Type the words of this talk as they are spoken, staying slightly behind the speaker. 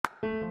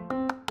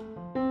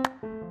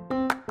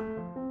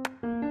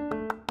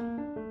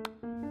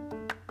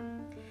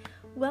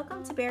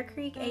Welcome to Bear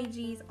Creek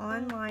AG's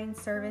online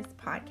service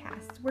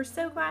podcast. We're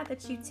so glad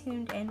that you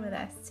tuned in with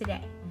us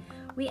today.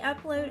 We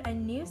upload a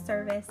new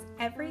service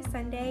every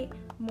Sunday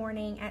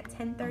morning at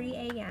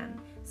 10:30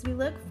 a.m., so we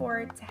look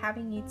forward to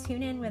having you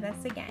tune in with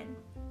us again.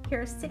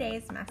 Here's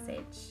today's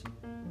message.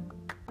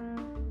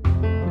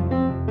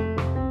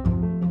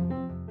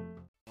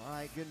 All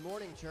right, good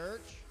morning,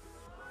 church.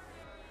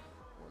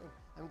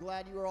 I'm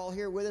glad you are all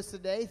here with us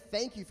today.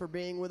 Thank you for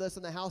being with us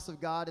in the house of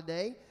God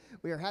today.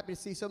 We are happy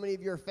to see so many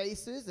of your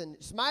faces and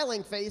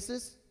smiling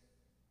faces.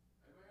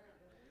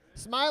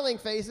 Smiling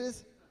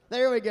faces.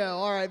 There we go.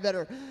 All right,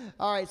 better.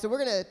 All right, so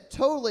we're going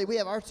to we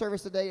have our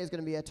service today is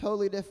going to be a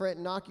totally different,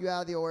 knock you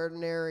out of the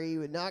ordinary.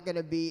 We're not going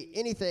to be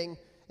anything,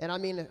 and I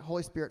mean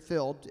Holy Spirit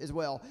filled as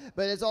well.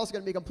 But it's also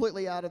going to be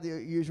completely out of the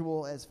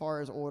usual as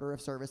far as order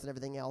of service and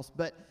everything else.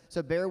 But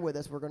so bear with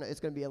us. It's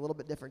going to be a little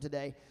bit different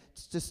today.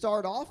 To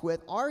start off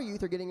with, our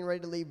youth are getting ready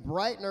to leave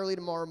bright and early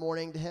tomorrow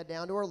morning to head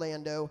down to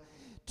Orlando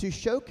to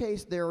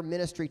showcase their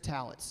ministry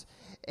talents.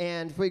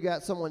 And we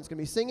got someone that's going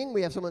to be singing.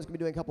 We have someone that's going to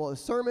be doing a couple of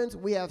sermons.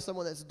 We have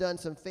someone that's done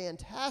some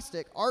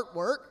fantastic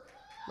artwork.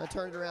 I'm going to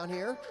turn it around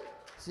here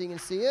so you can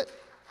see it.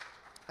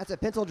 That's a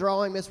pencil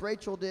drawing Miss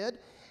Rachel did.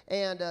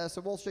 And so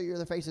we'll show you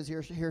their faces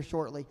here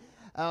shortly.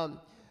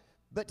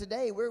 But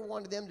today, we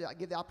wanted them to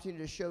give the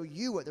opportunity to show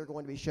you what they're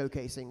going to be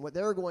showcasing, what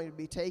they're going to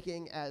be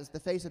taking as the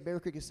face of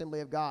Bear Creek Assembly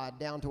of God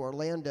down to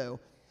Orlando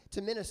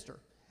to minister.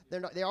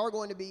 They are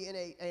going to be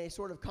in a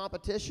sort of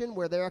competition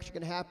where they're actually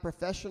going to have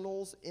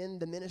professionals in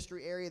the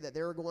ministry area that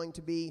they're going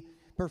to be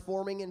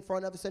performing in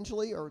front of,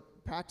 essentially, or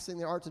practicing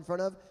their arts in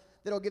front of,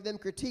 that'll give them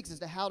critiques as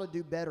to how to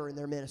do better in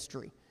their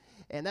ministry.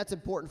 And that's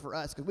important for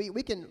us, because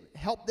we can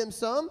help them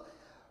some,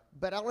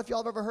 but I don't know if y'all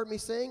have ever heard me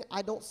sing.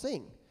 I don't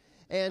sing.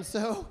 And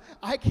so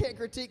I can't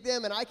critique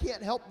them, and I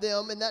can't help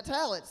them in that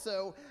talent.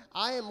 So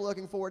I am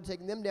looking forward to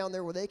taking them down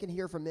there where they can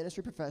hear from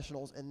ministry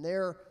professionals and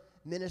their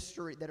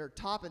ministry that are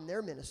top in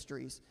their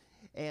ministries,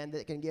 and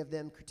that can give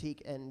them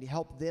critique and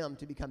help them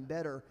to become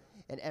better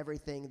in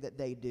everything that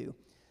they do.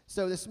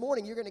 So this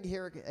morning you're going to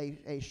hear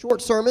a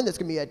short sermon that's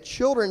going to be a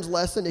children's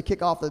lesson to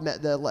kick off the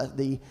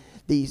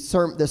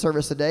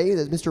service today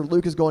that Mr.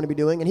 Luke is going to be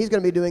doing, and he's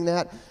going to be doing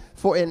that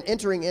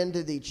entering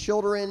into the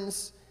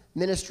children's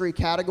ministry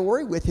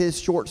category with his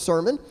short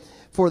sermon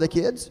for the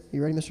kids.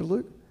 You ready, Mr.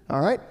 Luke?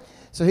 All right.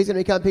 So he's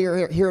going to come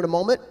here in a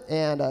moment,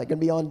 and going to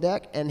be on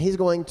deck, and he's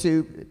going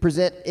to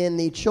present in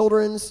the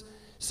children's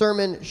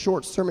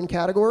short sermon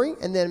category,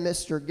 and then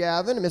Mr.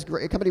 Gavin,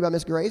 accompanied by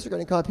Miss Grace, are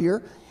going to come up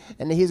here,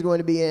 and he's going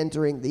to be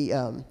entering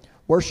the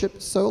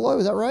worship solo.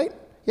 Is that right?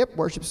 Yep,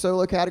 worship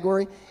solo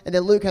category. And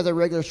then Luke has a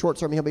regular short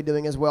sermon he'll be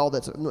doing as well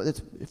that's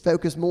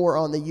focused more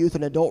on the youth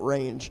and adult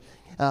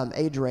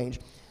age range.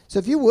 So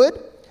if you would,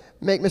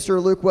 make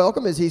Mr. Luke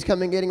welcome as he's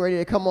getting ready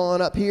to come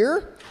on up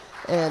here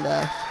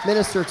and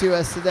minister to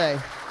us today.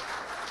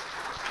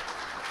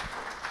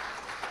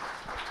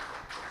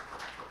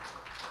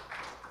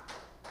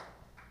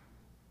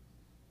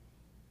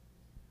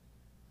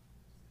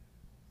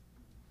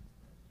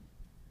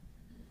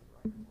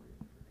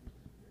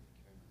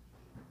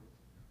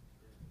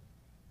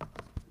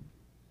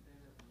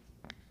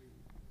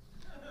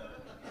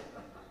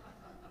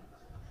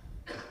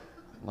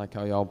 Like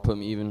how y'all put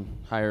me even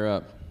higher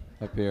up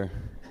here.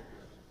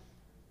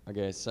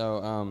 Okay, so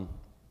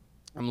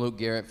I'm Luke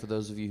Garrett, for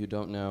those of you who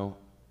don't know,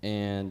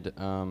 and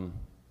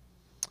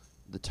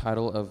the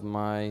title of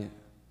my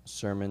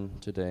sermon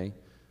today,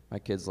 my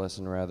kids'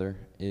 lesson rather,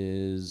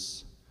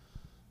 is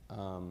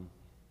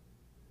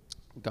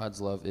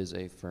God's love is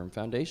a firm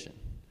foundation.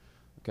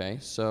 Okay,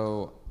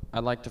 so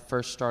I'd like to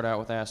first start out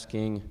with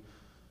asking,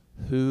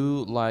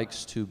 who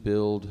likes to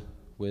build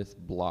with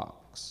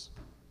blocks?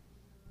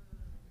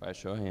 By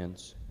show of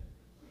hands.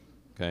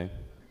 Okay.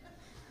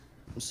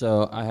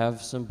 So I have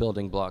some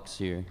building blocks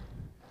here.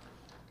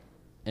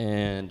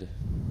 And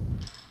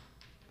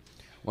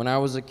when I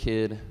was a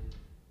kid,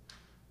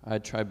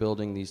 I'd try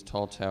building these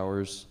tall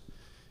towers.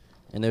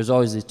 And there's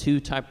always the two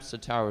types of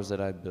towers that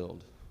I'd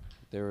build.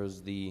 There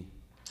was the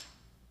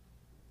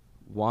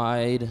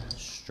wide,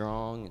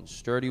 strong, and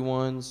sturdy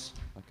ones,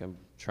 like I'm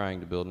trying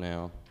to build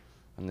now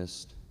on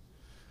this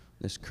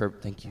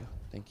curve. Thank you.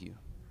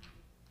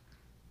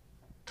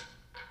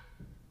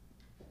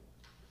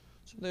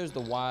 So there's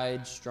the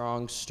wide,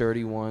 strong,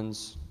 sturdy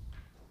ones,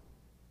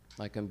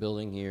 like I'm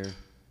building here.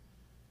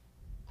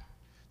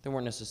 They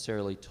weren't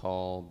necessarily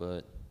tall,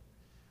 but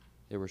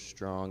they were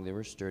strong, they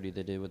were sturdy,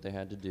 they did what they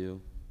had to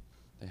do.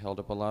 They held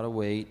up a lot of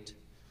weight.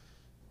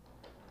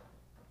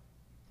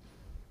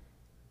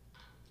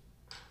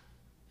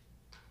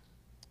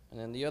 And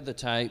then the other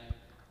type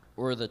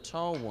were the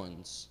tall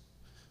ones.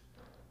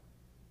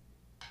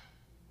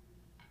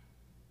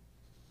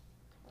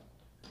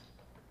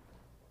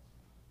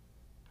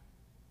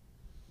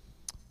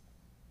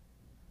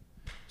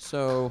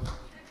 So,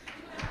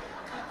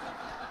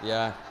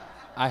 yeah,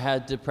 I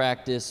had to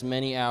practice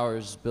many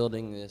hours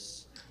building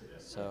this.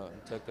 So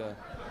it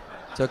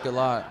took a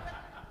lot.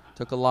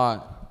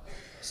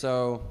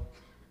 So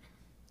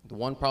the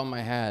one problem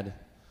I had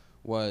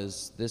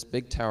was this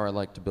big tower I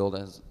like to build,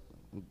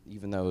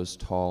 even though it was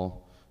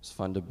tall, it was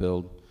fun to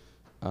build.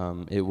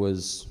 It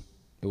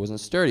wasn't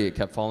sturdy. It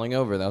kept falling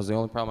over. That was the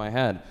only problem I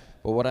had.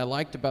 But what I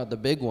liked about the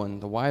big one,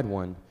 the wide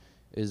one,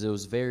 is it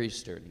was very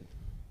sturdy.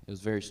 It was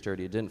very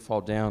sturdy. It didn't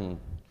fall down,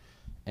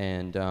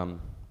 and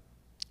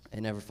it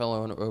never fell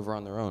over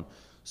on their own.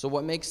 So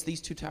what makes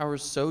these two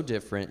towers so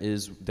different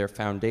is their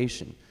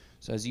foundation.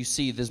 So as you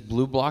see, this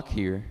blue block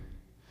here,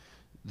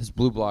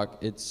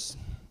 it's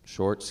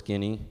short,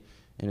 skinny,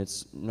 and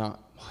it's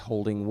not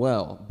holding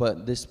well.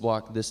 But this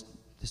block, this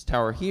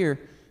tower here,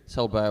 is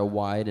held by a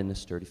wide and a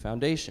sturdy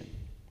foundation.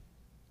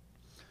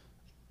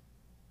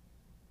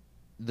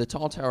 The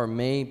tall tower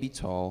may be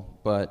tall,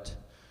 but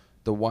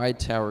the wide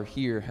tower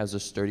here has a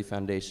sturdy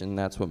foundation, and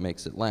that's what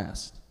makes it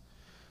last.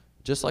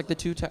 Just like the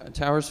two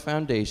towers'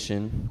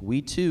 foundation,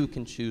 we too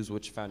can choose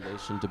which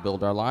foundation to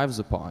build our lives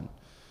upon.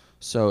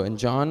 So in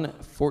John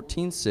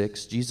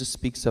 14:6, Jesus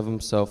speaks of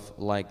himself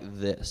like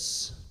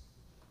this: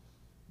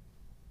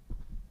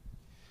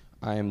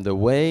 I am the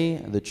way,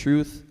 the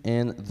truth,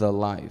 and the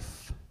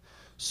life.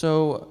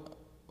 So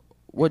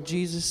what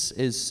Jesus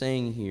is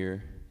saying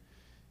here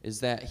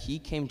is that he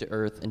came to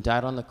earth and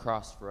died on the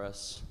cross for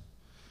us.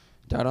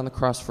 Died on the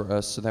cross for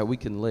us so that we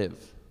can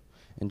live.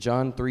 And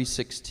John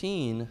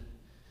 3:16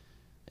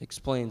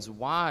 explains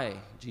why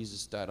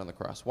Jesus died on the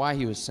cross, why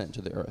he was sent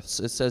to the earth.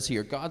 So it says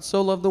here, God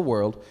so loved the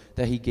world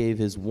that he gave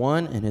his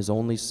one and his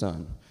only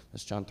son.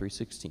 That's John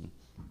 3:16.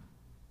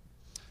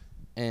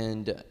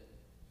 And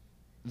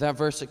that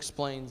verse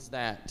explains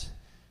that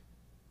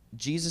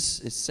Jesus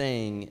is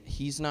saying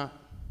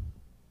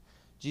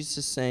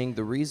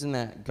the reason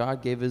that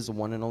God gave his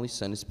one and only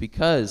son is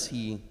because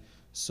he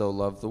so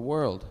loved the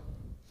world.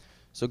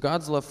 So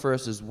God's love for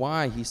us is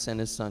why he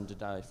sent his son to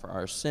die for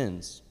our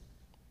sins.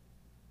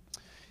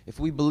 If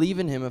we believe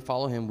in him and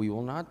follow him, we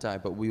will not die,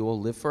 but we will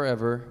live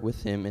forever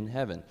with him in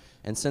heaven.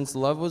 And since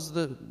love was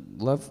the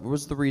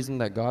reason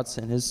that God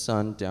sent his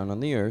son down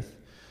on the earth,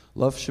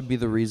 love should be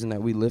the reason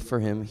that we live for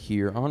him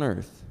here on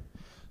earth.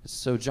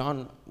 So 1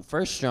 John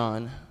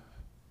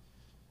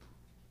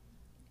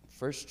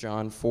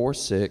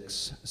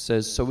 4:6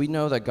 says, so we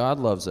know that God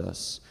loves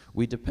us.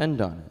 We depend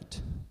on it.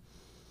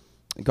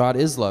 God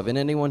is love, and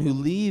anyone who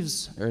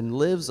lives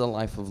a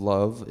life of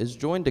love is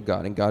joined to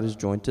God, and God is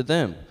joined to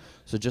them.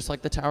 So just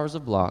like the towers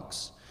of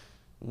blocks,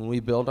 when we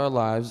build our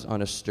lives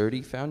on the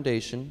sturdy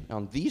foundation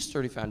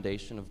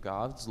of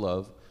God's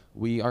love,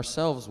 we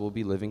ourselves will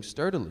be living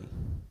sturdily.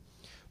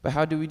 But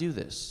how do we do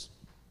this?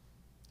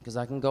 Because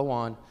I can go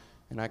on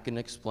and I can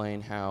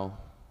explain how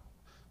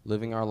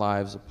living our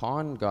lives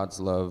upon God's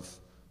love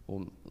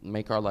will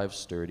make our lives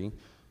sturdy.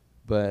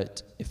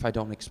 But if I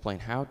don't explain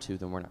how to,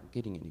 then we're not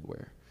getting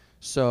anywhere.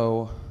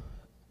 So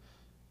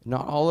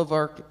not all of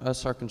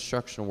us are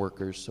construction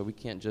workers, so we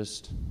can't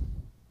just,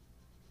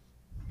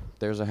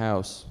 there's a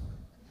house.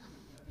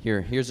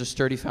 Here's a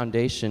sturdy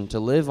foundation to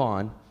live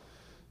on.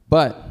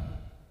 But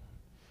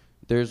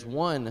there's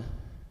one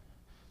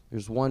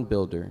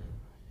builder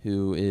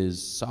who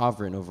is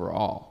sovereign over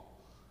all.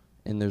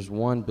 And there's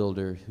one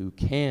builder who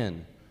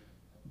can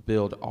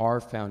build our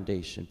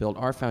foundation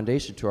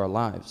to our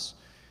lives.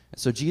 And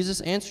so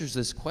Jesus answers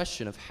this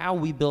question of how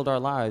we build our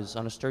lives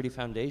on a sturdy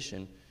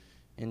foundation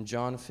in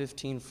John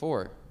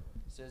 15:4. It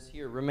says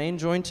here, remain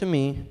joined to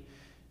me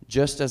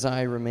just as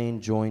I remain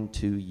joined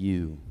to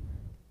you.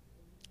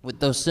 With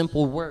those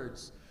simple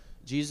words,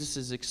 Jesus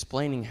is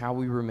explaining how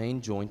we remain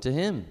joined to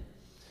him.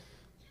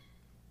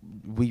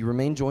 We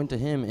remain joined to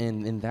him,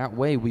 and in that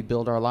way we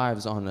build our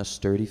lives on a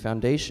sturdy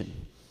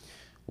foundation.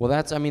 Well,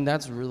 that's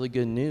really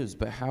good news,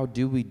 but how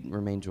do we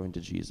remain joined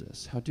to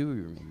Jesus? How do we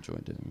remain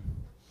joined to him?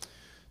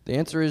 The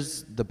answer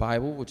is the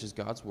Bible, which is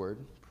God's word,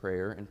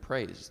 prayer, and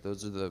praise.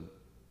 It's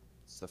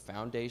the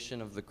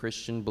foundation of the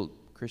Christian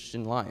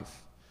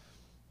life.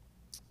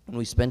 When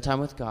we spend time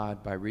with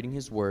God by reading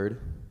his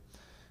word,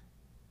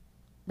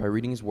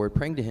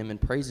 praying to him, and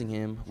praising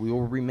him, we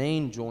will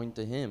remain joined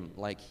to him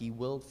like he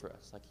willed for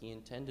us, like he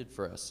intended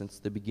for us since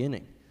the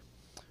beginning.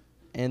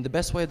 And the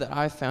best way that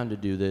I've found to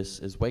do this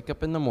is wake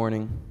up in the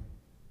morning,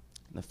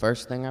 and the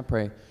first thing I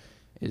pray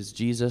is,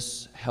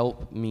 Jesus,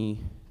 help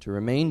me to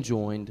remain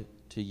joined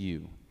to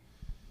you.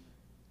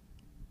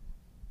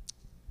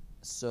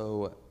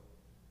 So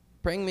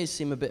praying may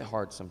seem a bit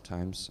hard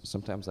sometimes.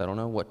 Sometimes I don't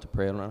know what to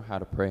pray. I don't know how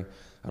to pray.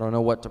 I don't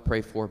know what to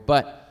pray for.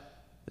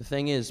 But the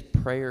thing is,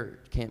 prayer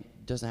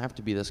doesn't have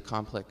to be this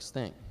complex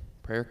thing.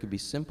 Prayer could be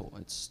simple.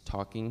 It's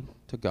talking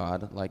to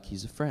God like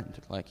he's a friend,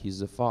 like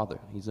he's a father,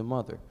 he's a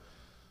mother,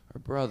 or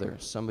brother,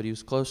 somebody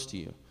who's close to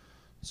you.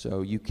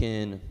 So you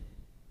can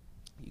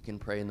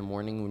pray in the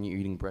morning when you're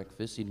eating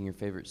breakfast, eating your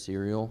favorite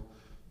cereal,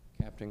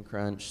 Captain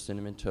Crunch,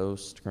 Cinnamon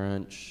Toast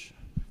Crunch,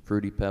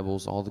 Fruity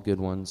Pebbles, all the good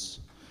ones.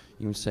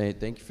 You can say,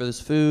 thank you for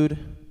this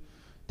food.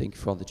 Thank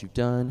you for all that you've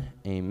done.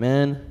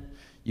 Amen.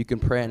 You can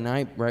pray at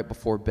night right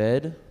before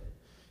bed.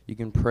 You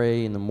can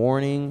pray in the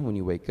morning when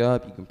you wake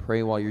up. You can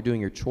pray while you're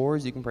doing your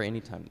chores. You can pray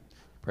anytime.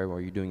 Pray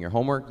while you're doing your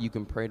homework. You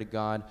can pray to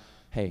God,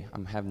 hey,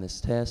 I'm having this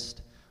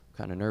test.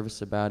 kind of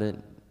nervous about it.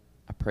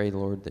 I pray,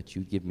 Lord, that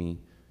you give me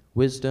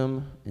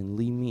wisdom and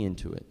lead me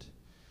into it.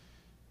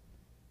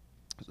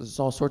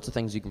 There's all sorts of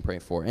things you can pray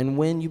for. And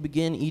when you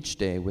begin each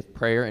day with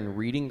prayer and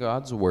reading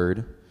God's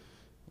word,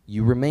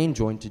 you remain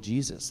joined to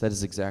Jesus. That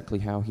is exactly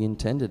how he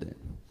intended it.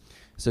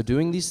 So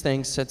doing these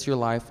things sets your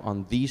life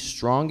on the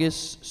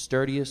strongest,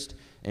 sturdiest,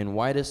 and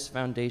widest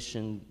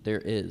foundation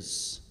there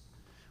is,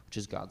 which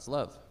is God's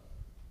love.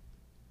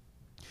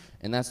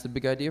 And that's the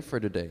big idea for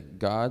today.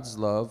 God's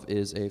love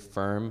is a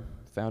firm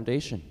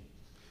foundation.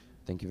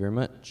 Thank you very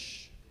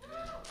much.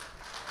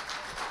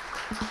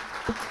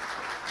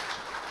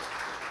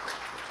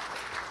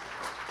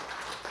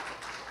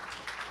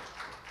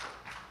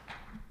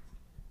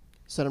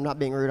 So I'm not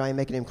being rude. I am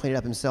making him clean it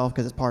up himself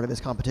because it's part of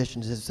his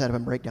competition, his setup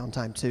and breakdown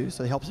time too.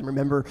 So it helps him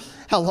remember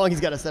how long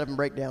he's got to set up and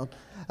break down.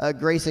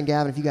 Grace and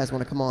Gavin, if you guys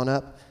want to come on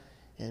up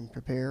and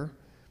prepare.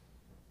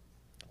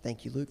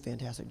 Thank you, Luke.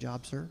 Fantastic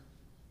job, sir.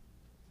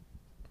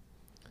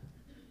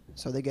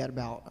 So they got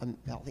about I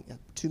think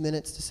 2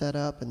 minutes to set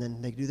up, and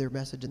then they do their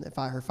message in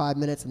 5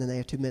 minutes, and then they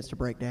have 2 minutes to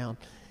break down.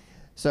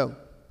 So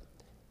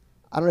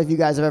I don't know if you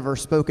guys have ever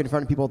spoken in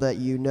front of people that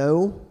you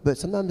know, but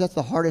sometimes that's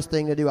the hardest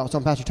thing to do. I was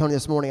telling Pastor Tony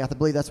this morning, I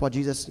believe that's why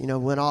Jesus,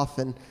 went off,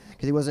 and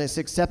because he wasn't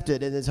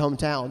accepted in his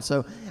hometown.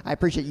 So I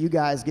appreciate you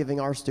guys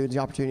giving our students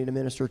the opportunity to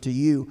minister to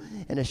you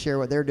and to share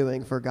what they're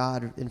doing for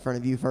God in front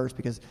of you first,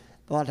 because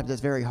a lot of times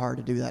it's very hard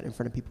to do that in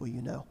front of people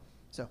you know.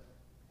 So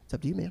it's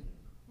up to you, man.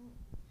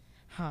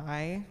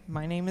 Hi,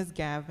 my name is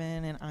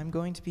Gavin, and I'm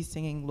going to be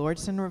singing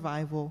Lordstown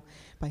Revival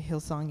by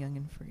Hillsong Young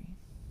and Free.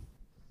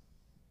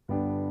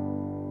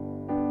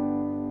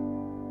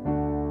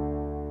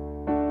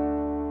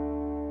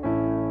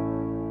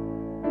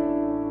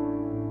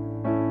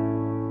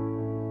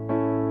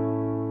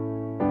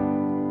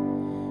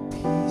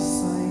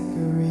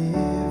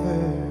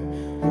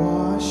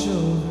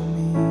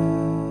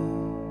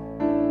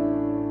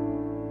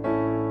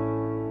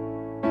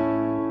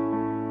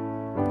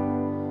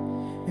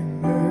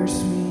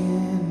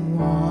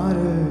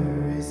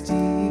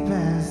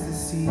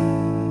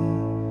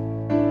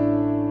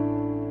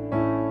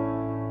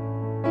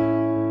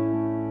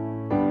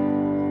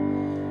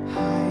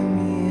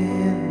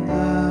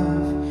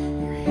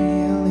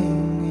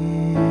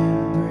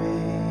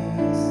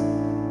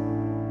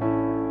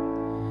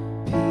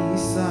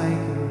 Peace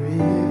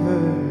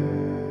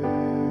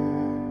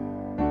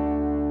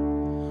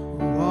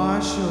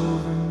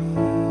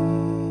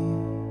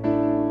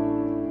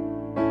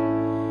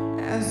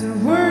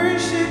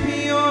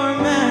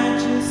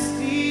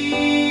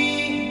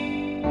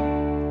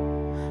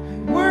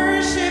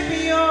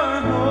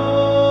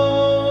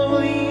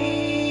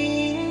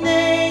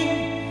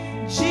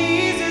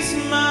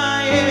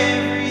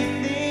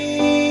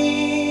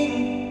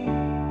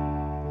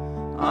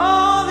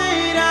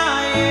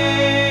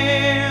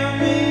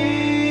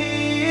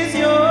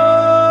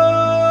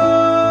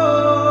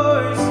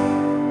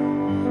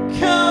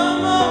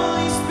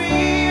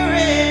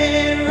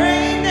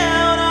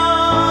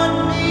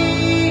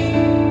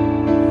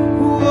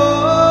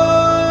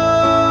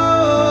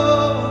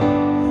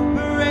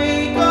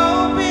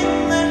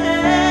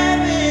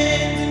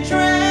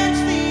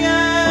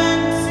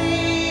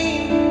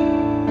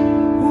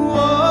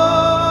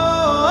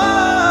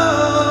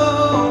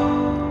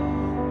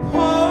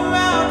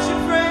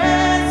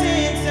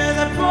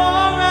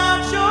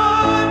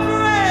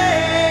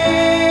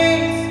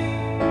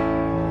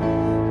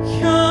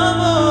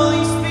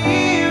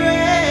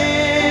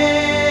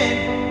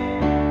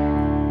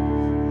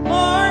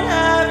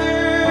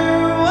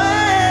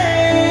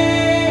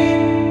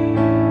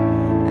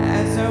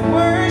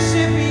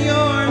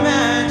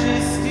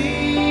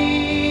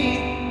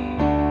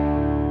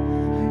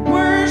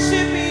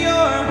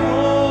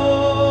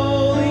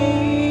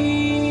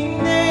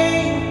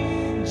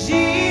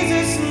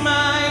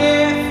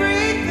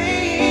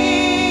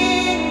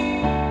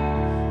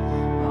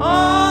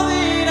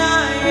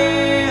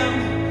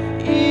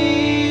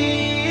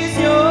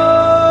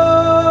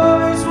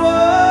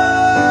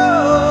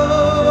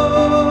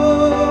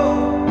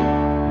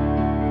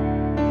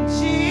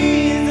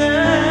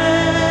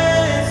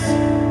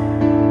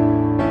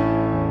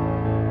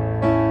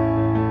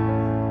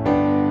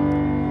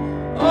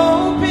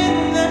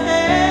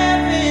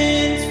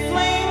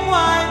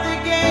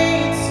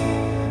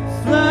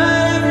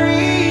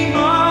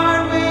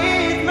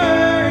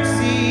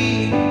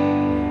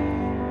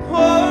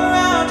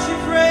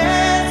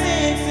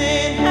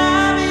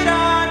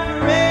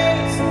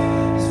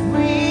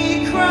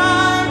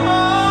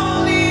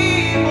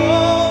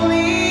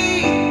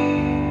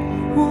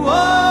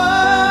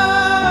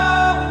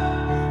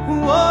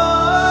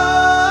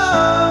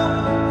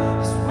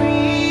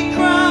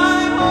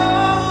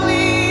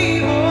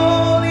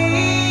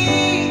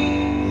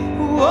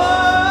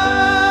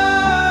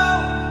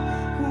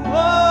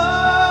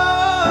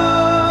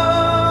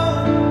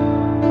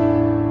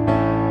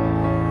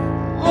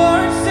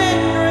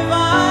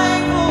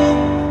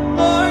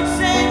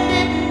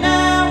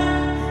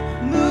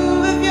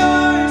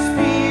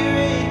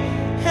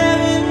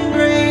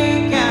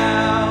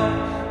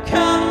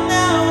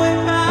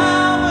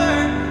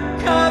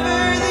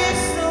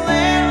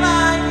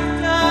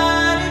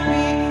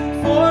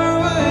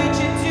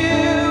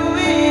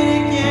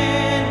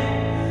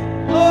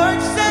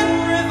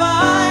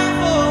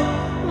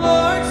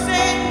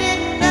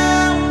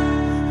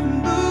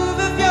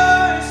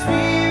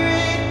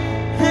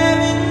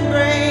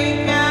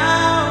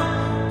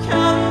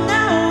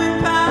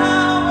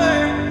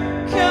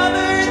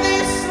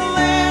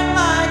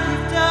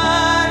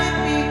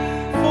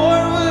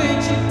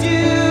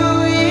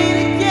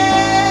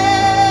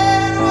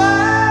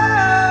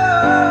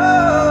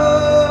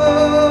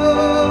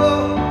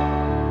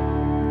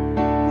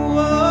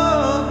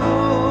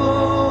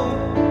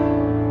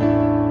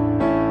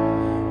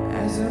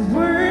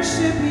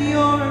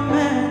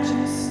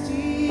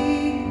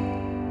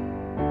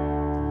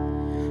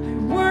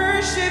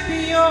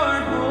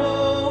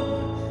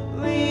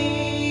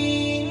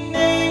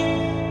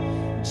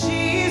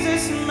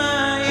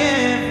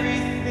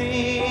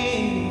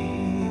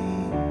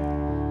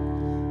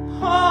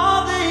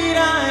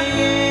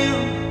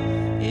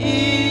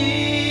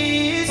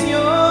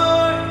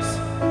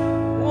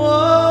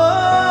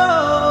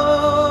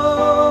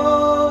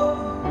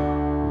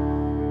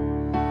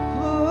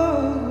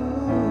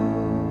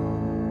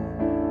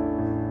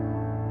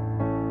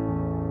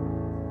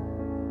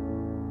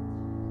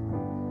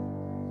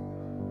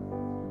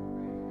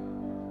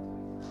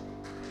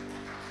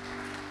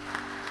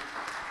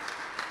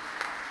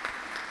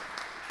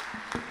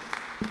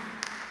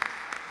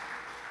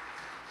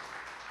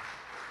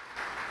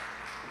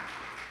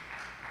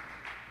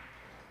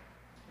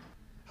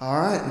All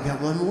right, we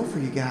got one more for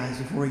you guys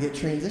before we get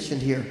transitioned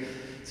here.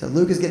 So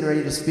Luke is getting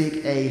ready to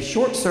speak a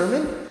short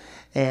sermon,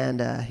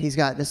 and he's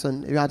got this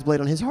one, God's laid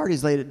on his heart.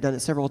 He's done it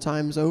several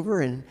times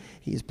over, and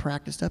he's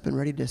practiced up and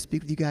ready to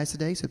speak with you guys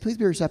today. So please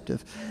be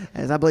receptive,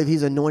 as I believe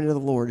he's anointed of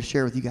the Lord to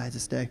share with you guys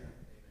this day.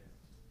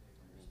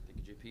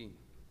 Thank you, JP.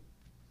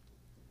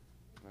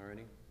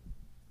 Alrighty.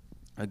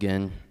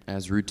 Again,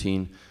 as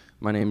routine,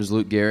 my name is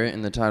Luke Garrett,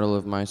 and the title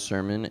of my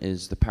sermon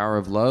is The Power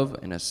of Love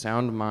and a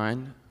Sound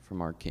Mind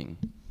from Our King.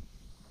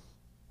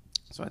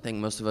 So I think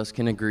most of us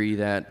can agree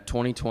that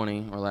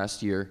 2020, or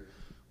last year,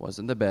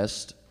 wasn't the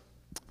best.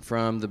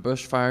 From the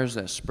bushfires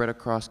that spread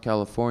across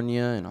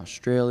California and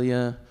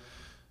Australia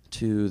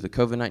to the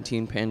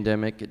COVID-19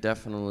 pandemic, it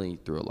definitely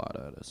threw a lot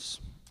at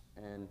us.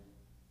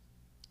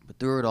 But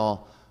through it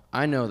all,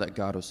 I know that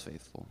God was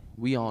faithful.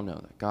 We all know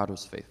that God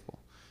was faithful.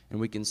 And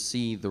we can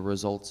see the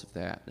results of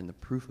that and the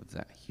proof of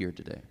that here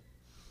today.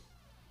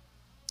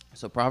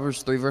 So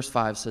Proverbs 3 verse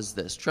 5 says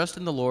this, "Trust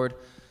in the Lord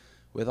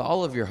with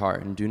all of your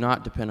heart and do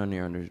not depend on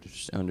your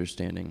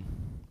understanding."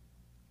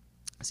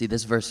 See,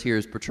 this verse here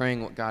is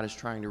portraying what God is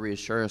trying to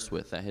reassure us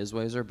with, that his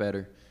ways are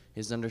better,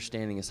 his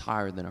understanding is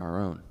higher than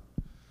our own.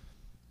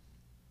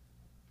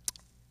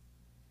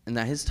 And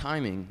that his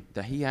timing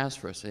that he has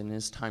for us and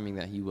his timing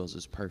that he wills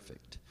is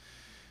perfect.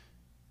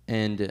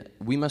 And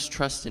we must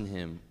trust in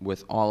him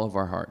with all of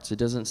our hearts. It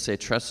doesn't say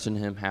trust in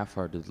him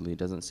half-heartedly. It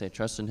doesn't say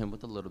trust in him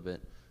with a little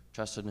bit.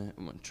 Trust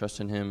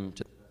in him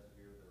to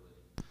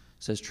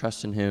It says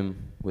trust in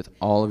him with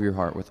all of your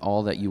heart, with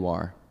all that you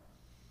are.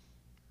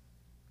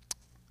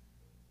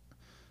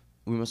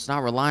 We must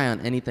not rely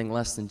on anything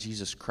less than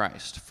Jesus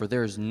Christ, for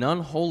there is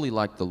none holy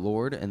like the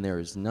Lord, and there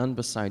is none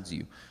besides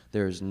you.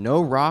 There is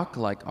no rock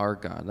like our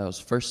God. That was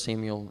 1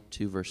 Samuel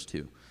 2, verse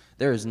 2.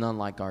 There is none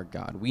like our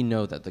God. We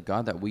know that the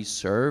God that we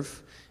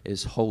serve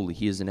is holy.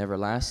 He is an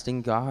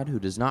everlasting God who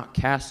does not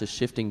cast a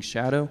shifting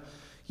shadow.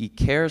 He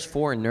cares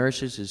for and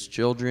nourishes his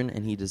children,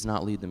 and he does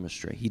not lead them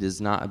astray. He does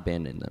not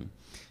abandon them.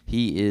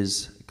 He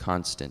is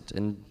constant.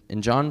 And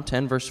in John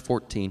 10, verse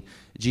 14,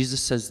 Jesus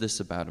says this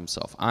about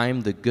himself, "I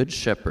am the good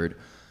shepherd.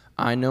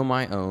 I know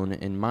my own,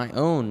 and my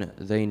own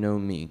they know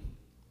me.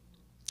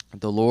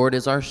 The Lord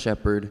is our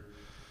shepherd.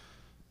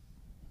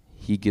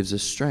 He gives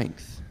us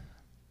strength."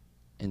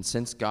 And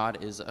since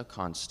God is a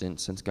constant,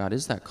 since God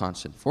is that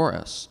constant for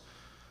us,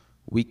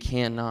 we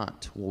can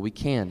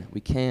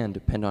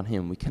depend on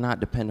him. We cannot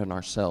depend on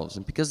ourselves.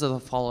 And because of the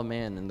fall of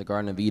man in the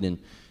Garden of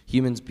Eden,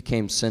 humans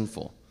became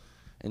sinful.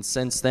 And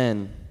since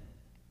then,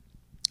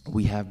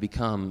 we have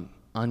become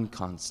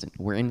unconstant.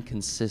 We're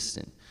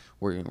inconsistent.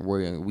 We're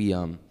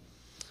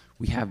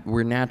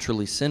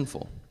naturally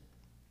sinful.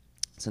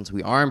 Since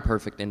we are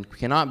imperfect and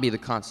cannot be the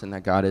constant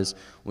that God is,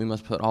 we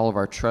must put all of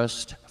our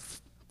trust,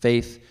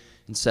 faith,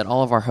 and set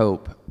all of our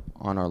hope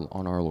on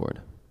our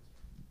Lord.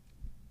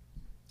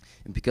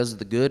 And because of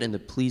the good and the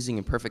pleasing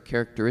and perfect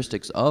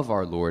characteristics of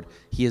our Lord,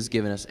 he has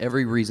given us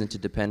every reason to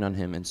depend on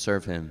him and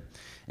serve him.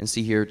 And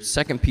see here,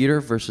 2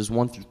 Peter verses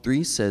 1 through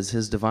 3 says,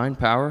 "His divine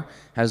power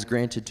has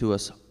granted to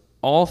us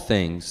all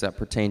things that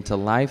pertain to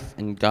life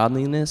and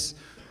godliness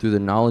through the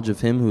knowledge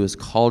of him who has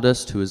called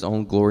us to his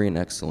own glory and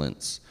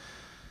excellence."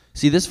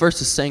 See, this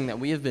verse is saying that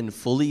we have been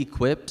fully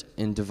equipped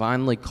and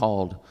divinely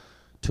called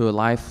to a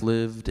life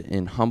lived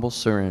in humble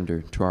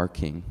surrender to our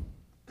King.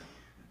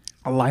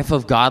 A life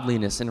of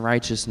godliness and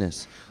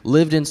righteousness,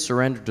 lived in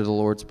surrender to the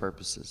Lord's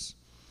purposes.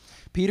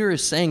 Peter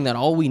is saying that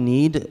all we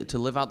need to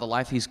live out the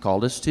life he's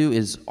called us to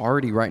is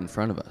already right in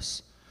front of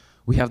us.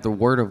 We have the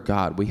Word of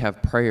God. We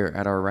have prayer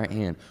at our right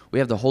hand. We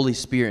have the Holy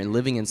Spirit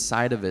living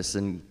inside of us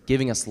and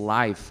giving us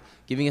life,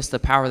 giving us the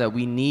power that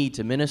we need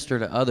to minister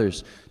to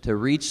others, to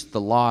reach the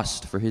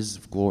lost for his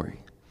glory.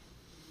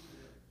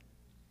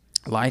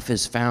 Life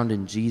is found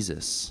in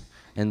Jesus.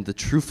 And the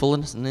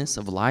truthfulness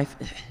of life,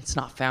 it's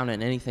not found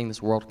in anything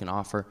this world can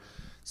offer.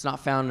 It's not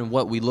found in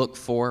what we look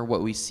for,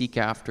 what we seek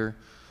after,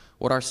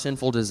 what our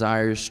sinful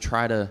desires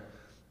try to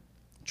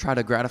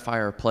gratify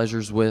our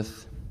pleasures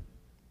with.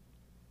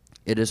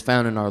 It is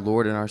found in our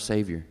Lord and our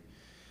Savior,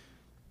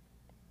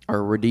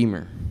 our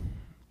Redeemer,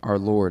 our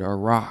Lord, our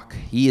rock.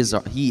 He is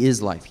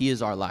life. He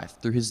is our life.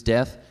 Through his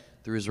death,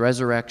 through his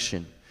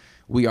resurrection,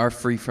 we are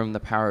free from the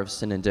power of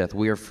sin and death.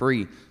 We are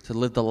free to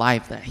live the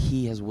life that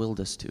he has willed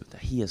us to,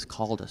 that he has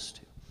called us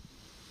to.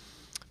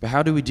 But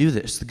how do we do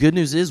this? The good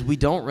news is we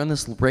don't run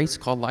this race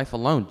called life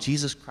alone.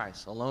 Jesus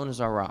Christ alone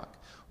is our rock,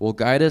 will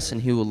guide us,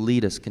 and he will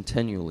lead us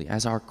continually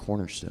as our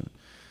cornerstone.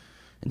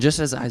 And just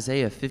as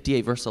Isaiah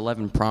 58 verse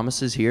 11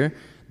 promises here,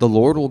 the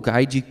Lord will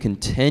guide you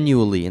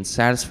continually and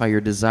satisfy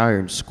your desire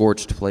in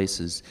scorched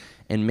places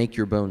and make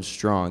your bones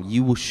strong.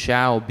 You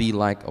shall be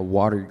like a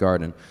watered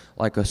garden,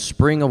 like a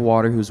spring of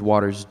water whose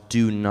waters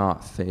do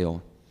not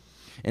fail.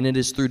 And it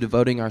is through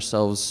devoting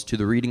ourselves to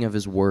the reading of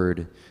his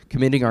word,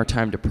 committing our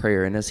time to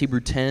prayer. And as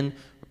Hebrews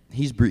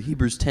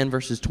 10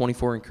 verses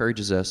 24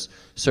 encourages us,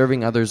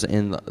 serving others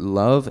in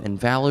love and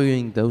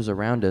valuing those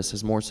around us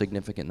as more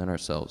significant than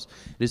ourselves.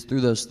 It is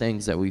through those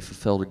things that we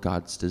fulfill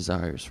God's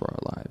desires for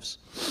our lives.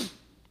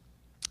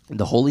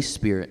 The Holy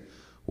Spirit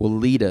will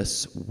lead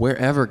us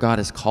wherever God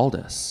has called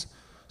us.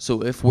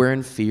 So if we're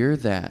in fear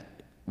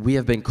that we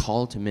have been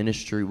called to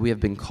ministry, we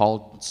have been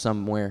called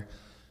somewhere,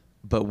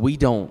 but we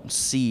don't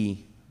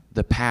see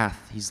the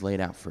path he's laid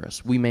out for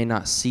us. We may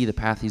not see the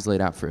path he's laid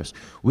out for us.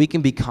 We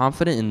can be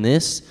confident in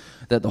this,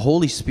 that the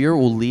Holy Spirit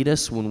will lead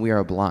us when we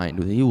are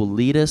blind. He will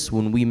lead us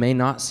when we may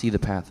not see the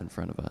path in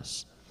front of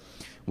us.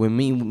 When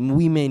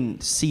we may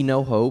see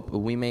no hope, or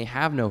we may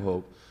have no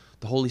hope,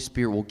 the Holy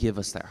Spirit will give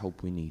us that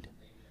hope we need.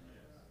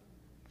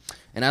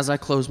 And as I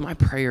close, my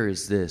prayer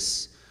is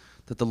this,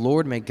 that the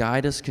Lord may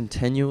guide us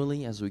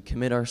continually as we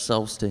commit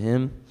ourselves to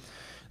him,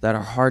 that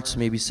our hearts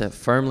may be set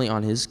firmly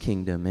on his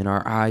kingdom and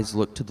our eyes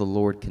look to the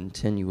Lord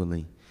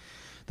continually,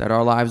 that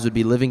our lives would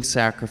be living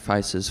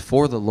sacrifices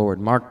for the Lord,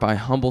 marked by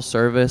humble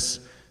service,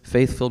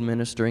 faith-filled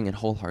ministering, and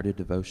wholehearted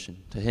devotion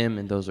to him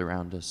and those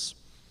around us.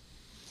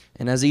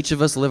 And as each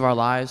of us live our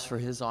lives for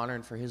his honor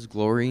and for his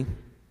glory,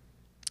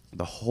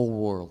 the whole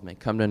world may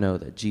come to know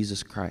that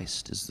Jesus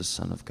Christ is the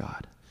Son of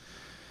God.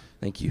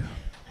 Thank you.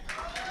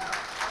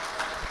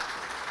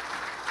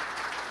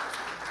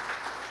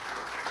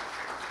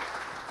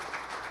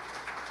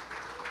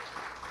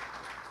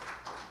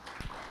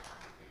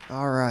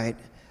 All right.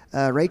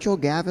 Rachel,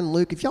 Gavin,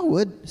 Luke, if y'all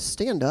would,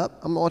 stand up.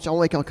 I'm going to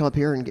make y'all come up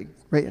here and get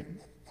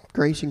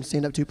Grace, you can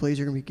stand up too, please.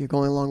 You're going to be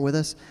going along with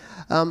us.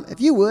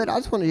 If you would, I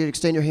just wanted you to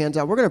extend your hands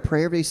out. We're going to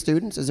pray over these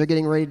students as they're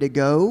getting ready to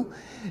go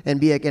and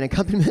be an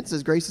accompaniment,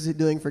 as Grace is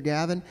doing for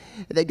Gavin.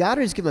 That God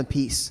will just give them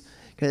peace.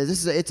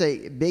 Because it's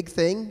a big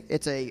thing.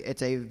 It's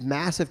a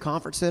massive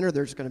conference center.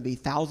 There's going to be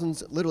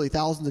literally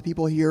thousands of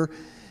people here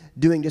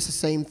doing just the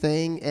same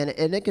thing. And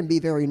it can be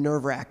very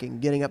nerve-wracking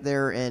getting up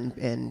there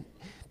and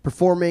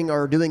performing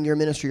or doing your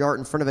ministry art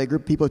in front of a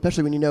group of people,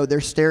 especially when you know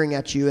they're staring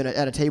at you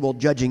at a table,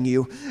 judging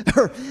you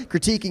or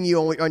critiquing you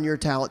on your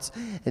talents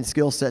and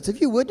skill sets.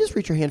 If you would, just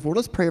reach your hand forward.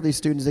 Let's pray over these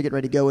students as they get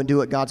ready to go and do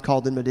what God's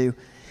called them to do.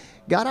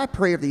 God, I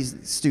pray over these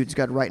students,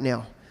 God, right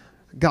now.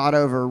 God,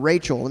 over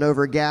Rachel and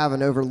over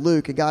Gavin, over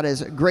Luke, and God,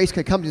 as Grace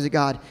accompanies it,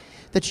 God,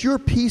 that your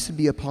peace would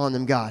be upon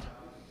them, God.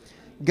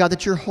 God,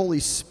 that your Holy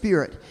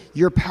Spirit,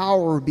 your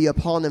power would be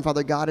upon them,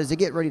 Father God, as they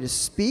get ready to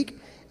speak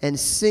and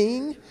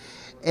sing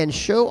and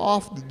show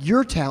off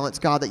your talents,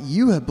 God, that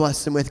you have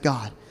blessed them with,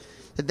 God.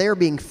 That they are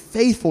being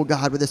faithful,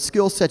 God, with the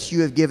skill sets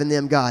you have given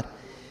them, God.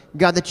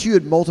 God, that you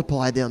would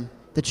multiply them,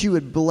 that you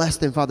would bless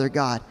them, Father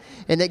God.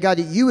 And that, God,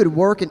 that you would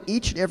work in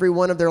each and every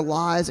one of their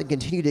lives and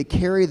continue to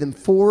carry them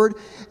forward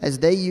as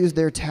they use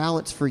their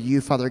talents for you,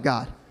 Father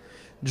God.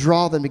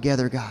 Draw them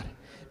together, God.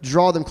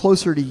 Draw them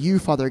closer to you,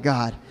 Father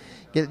God.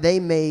 That they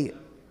may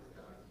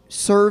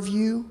serve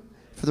you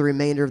for the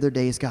remainder of their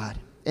days, God.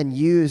 And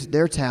use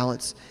their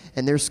talents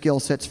and their skill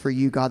sets for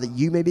you, God, that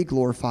you may be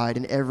glorified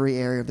in every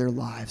area of their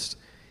lives.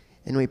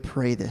 And we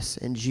pray this.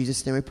 In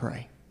Jesus' name we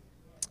pray.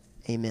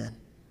 Amen.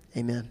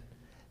 Amen.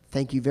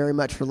 Thank you very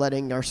much for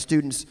letting our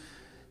students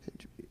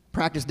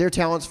practice their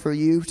talents for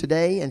you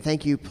today. And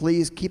thank you.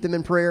 Please keep them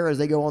in prayer as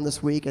they go on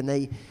this week and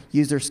they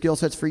use their skill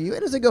sets for you.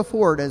 And as they go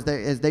forward, as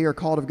they are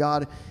called of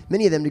God,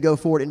 many of them to go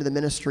forward into the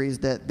ministries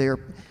that they're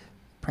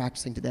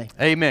practicing today.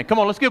 Amen. Come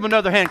on, let's give them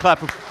another hand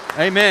clap.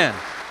 Amen.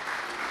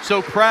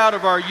 So proud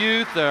of our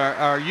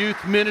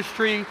youth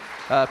ministry.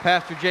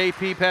 Pastor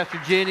JP, Pastor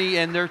Jenny,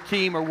 and their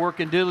team are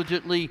working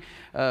diligently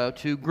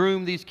to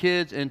groom these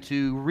kids and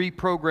to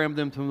reprogram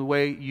them from the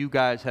way you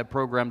guys have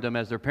programmed them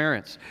as their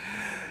parents.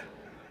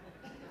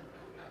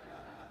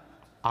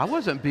 I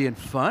wasn't being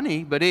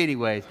funny, but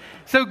anyways.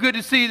 So good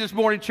to see you this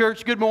morning,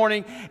 church. Good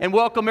morning, and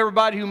welcome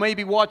everybody who may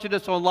be watching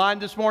us online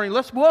this morning.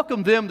 Let's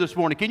welcome them this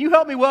morning. Can you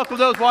help me welcome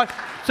those watching?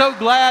 So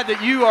glad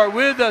that you are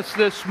with us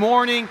this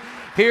morning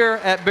here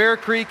at Bear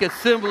Creek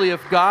Assembly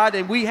of God,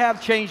 and we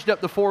have changed up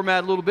the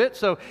format a little bit.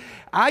 So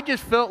I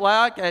just felt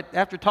like,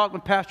 after talking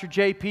with Pastor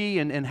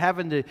JP and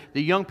having the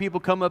young people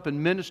come up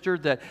and minister,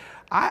 that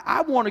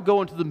I want to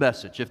go into the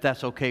message, if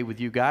that's okay with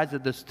you guys.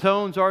 That the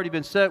tone's already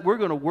been set. We're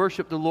going to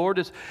worship the Lord.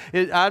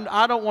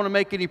 I don't want to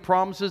make any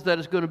promises that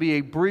it's going to be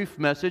a brief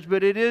message,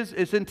 but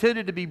it's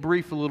intended to be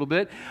brief a little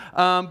bit.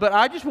 But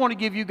I just want to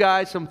give you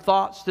guys some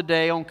thoughts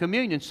today on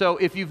communion. So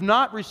if you've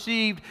not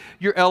received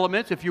your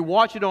elements, if you're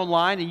watching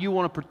online and you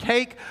want to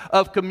partake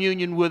of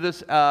communion with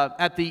us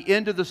at the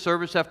end of the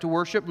service after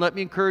worship, let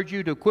me encourage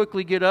you to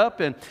quickly get up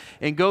and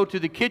go to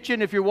the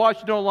kitchen. If you're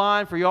watching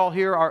online, for y'all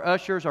here, our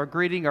ushers, our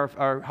greeting,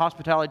 our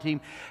hospitality team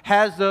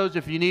has those.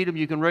 If you need them,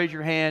 you can raise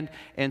your hand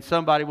and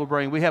somebody will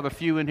bring. We have a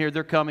few in here.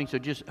 They're coming, so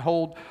just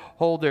hold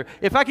there.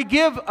 If I could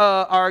give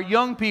our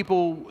young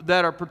people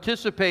that are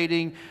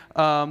participating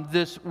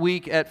this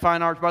week at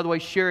Fine Arts, by the way,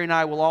 Sherry and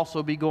I will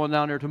also be going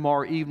down there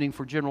tomorrow evening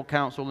for general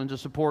counsel and to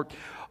support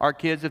our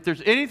kids. If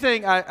there's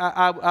anything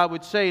I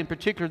would say, in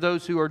particular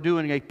those who are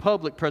doing a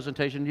public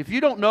presentation, if you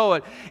don't know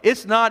it,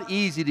 it's not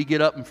easy to get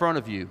up in front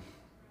of you.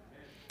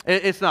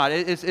 It's not.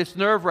 It's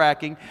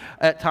nerve-wracking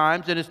at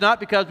times, and it's not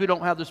because we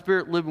don't have the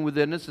Spirit living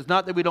within us. It's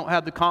not that we don't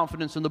have the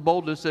confidence and the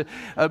boldness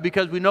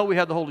because we know we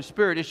have the Holy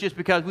Spirit. It's just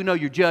because we know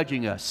you're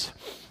judging us.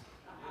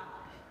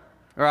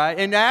 All right,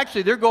 and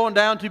actually they're going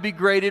down to be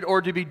graded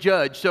or to be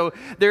judged. So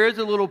there is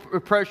a little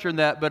pressure in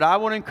that. But I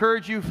want to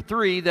encourage you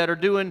three that are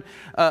doing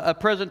a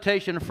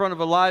presentation in front of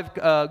a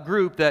live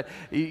group that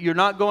you're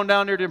not going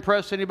down there to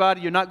impress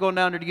anybody. You're not going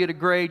down there to get a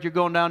grade. You're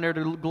going down there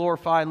to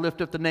glorify and lift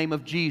up the name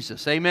of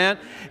Jesus. Amen?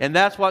 And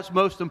that's what's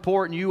most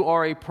important. You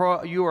are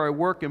a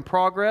work in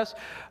progress.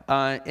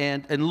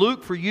 And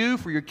Luke, for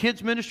your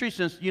kids' ministry,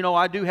 since,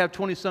 I do have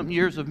 20-something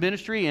years of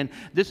ministry, and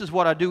this is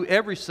what I do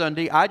every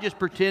Sunday, I just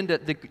pretend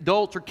that the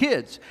adults are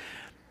kids.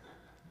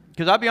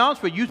 Because I'll be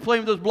honest with you,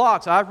 playing with those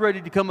blocks, I'm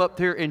ready to come up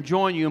there and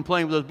join you in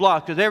playing with those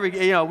blocks,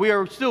 because we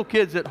are still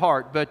kids at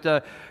heart.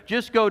 But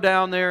just go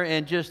down there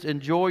and just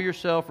enjoy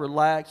yourself,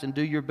 relax, and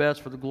do your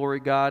best for the glory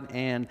of God,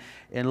 and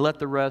let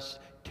the rest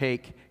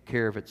take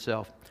care of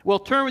itself. Well,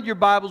 turn with your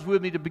Bibles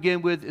with me to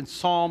begin with in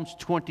Psalms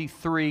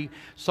 23.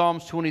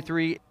 Psalms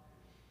 23.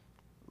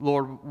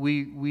 Lord,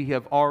 we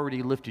have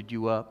already lifted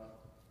you up.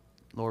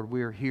 Lord,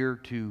 we are here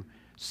to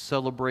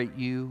celebrate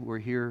you. We're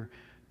here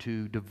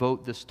to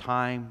devote this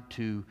time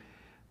to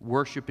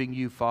worshiping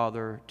you,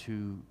 Father,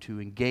 to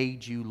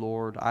engage you,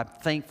 Lord. I'm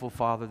thankful,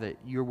 Father, that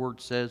your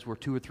word says where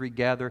two or three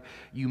gather,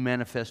 you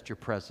manifest your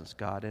presence,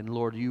 God. And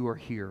Lord, you are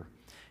here.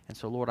 And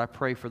so, Lord, I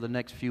pray for the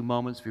next few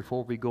moments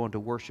before we go into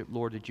worship,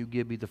 Lord, that you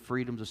give me the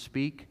freedom to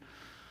speak.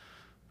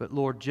 But,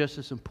 Lord, just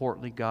as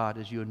importantly, God,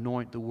 as you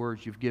anoint the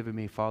words you've given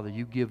me, Father,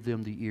 you give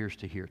them the ears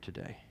to hear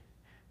today.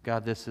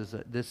 God, it's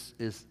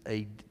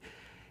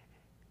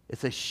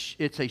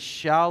a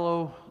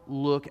shallow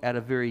look at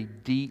a very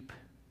deep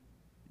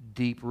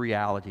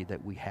reality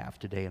that we have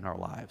today in our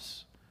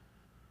lives.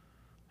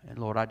 And,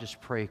 Lord, I just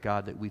pray,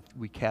 God, that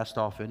we cast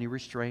off any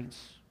restraints.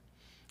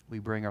 We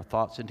bring our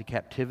thoughts into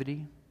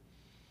captivity.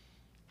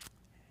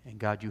 And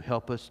God, you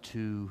help us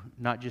to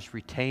not just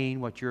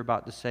retain what you're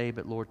about to say,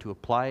 but Lord, to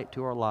apply it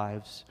to our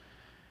lives.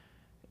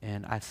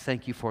 And I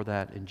thank you for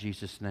that in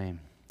Jesus'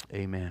 name.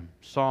 Amen.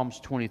 Psalms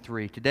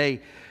 23.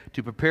 Today,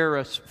 to prepare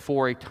us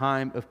for a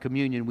time of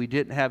communion, we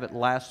didn't have it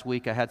last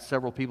week. I had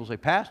several people say,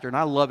 Pastor, and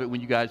I love it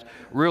when you guys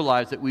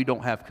realize that we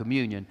don't have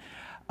communion.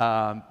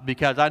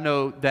 Because I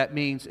know that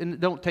means, and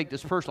don't take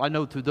this personal, I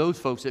know to those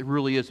folks it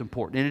really is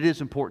important, and it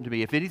is important to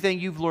me. If anything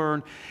you've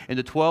learned in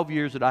the 12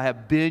 years that I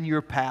have been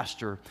your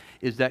pastor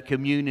is that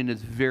communion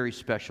is very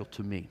special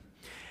to me.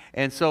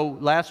 And so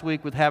last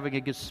week with having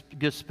a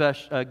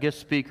guest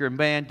speaker, and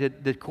man,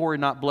 did Corey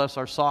not bless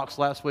our socks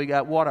last week?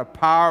 What a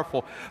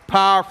powerful,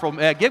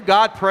 give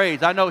God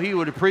praise. I know he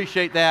would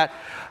appreciate that.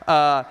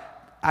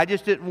 I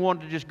just didn't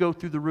want to just go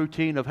through the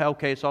routine of,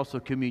 okay, it's also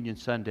Communion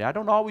Sunday. I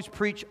don't always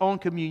preach on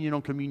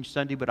Communion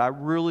Sunday, but I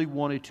really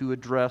wanted to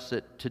address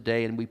it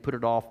today, and we put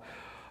it off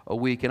a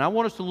week. And I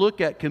want us to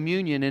look at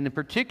communion, and in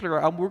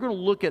particular, we're going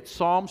to look at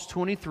Psalms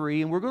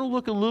 23, and we're going to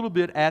look a little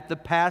bit at the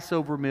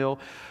Passover meal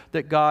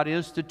that God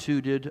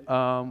instituted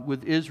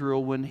with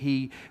Israel when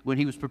he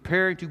was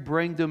preparing to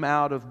bring them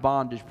out of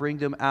bondage, bring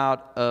them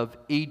out of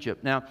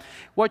Egypt. Now,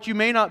 what you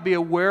may not be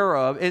aware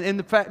of, and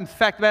in fact of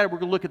the matter, we're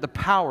going to look at the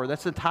power.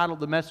 That's the title of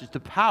the message,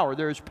 the power.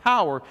 There is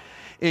power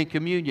in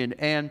communion.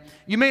 And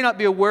you may not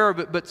be aware of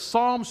it, but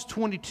Psalms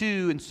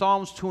 22 and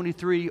Psalms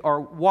 23 are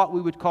what we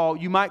would call,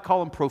 you might call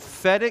them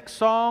prophetic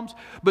psalms,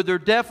 but they're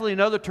definitely,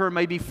 another term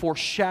may be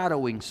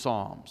foreshadowing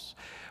psalms.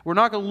 We're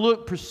not going to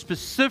look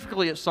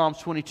specifically at Psalms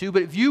 22,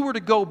 but if you were to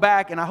go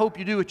back, and I hope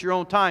you do at your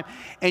own time,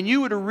 and you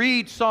were to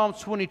read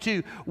Psalms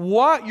 22,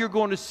 what you're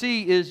going to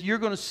see is you're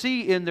going to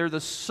see in there the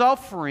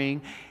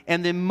suffering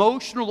and the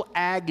emotional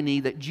agony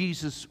that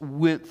Jesus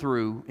went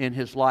through in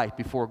his life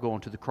before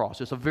going to the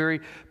cross. It's a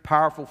very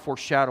powerful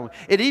foreshadowing.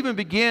 It even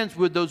begins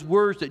with those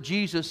words that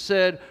Jesus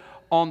said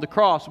on the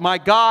cross, my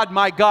God,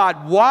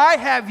 why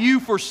have you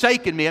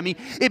forsaken me? I mean,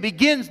 it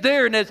begins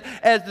there, and as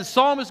the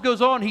psalmist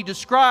goes on, he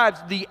describes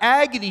the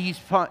agony he's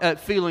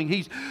feeling.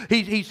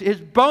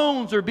 His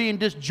bones are being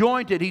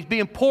disjointed. He's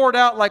being poured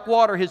out like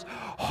water. His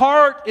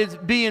heart is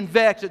being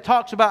vexed. It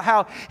talks about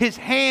how his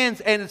hands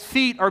and his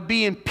feet are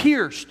being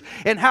pierced,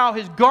 and how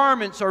his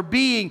garments are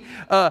being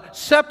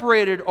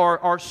separated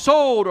or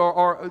sold,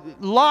 or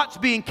lots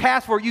being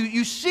cast for.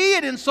 You see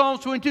it in Psalms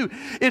 22.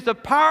 It's a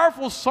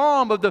powerful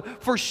psalm of the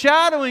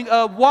foreshadowing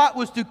of what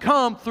was to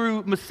come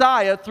through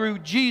Messiah, through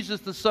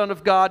Jesus, the Son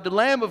of God, the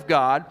Lamb of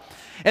God.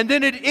 And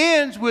then it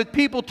ends with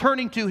people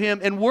turning to him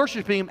and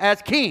worshiping him as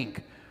king.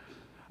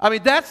 I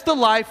mean, that's the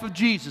life of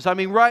Jesus. I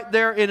mean, right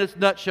there in its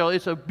nutshell.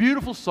 It's a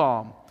beautiful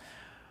psalm.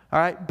 All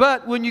right,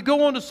 but when you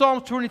go on to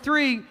Psalms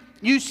 23,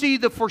 you see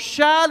the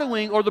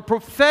foreshadowing or the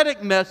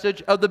prophetic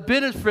message of the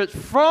benefits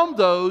from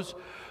those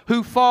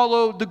who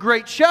follow the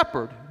great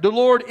shepherd. The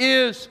Lord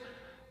is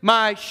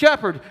my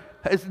shepherd.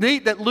 It's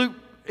neat that Luke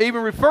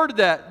even referred to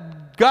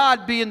that,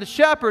 God being the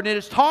shepherd, and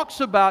it talks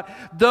about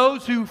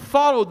those who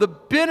follow, the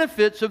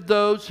benefits of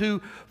those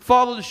who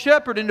follow the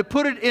shepherd. And to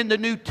put it in the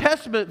New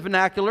Testament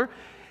vernacular,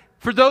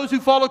 for those who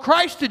follow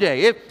Christ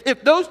today.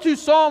 If those two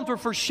psalms were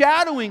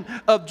foreshadowing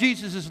of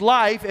Jesus'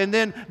 life and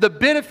then the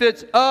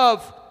benefits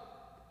of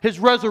his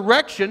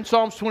resurrection,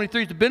 Psalms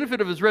 23 is the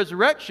benefit of his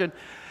resurrection,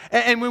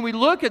 And when we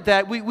look at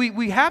that,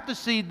 we have to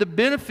see the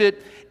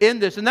benefit in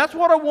this. And that's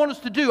what I want us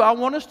to do. I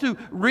want us to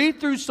read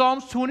through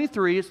Psalms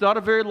 23. It's not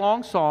a very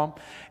long psalm.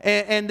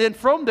 And then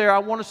from there, I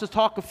want us to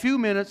talk a few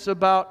minutes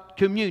about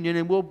communion.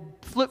 And we'll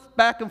flip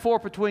back and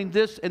forth between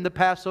this and the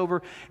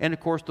Passover and, of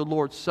course, the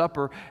Lord's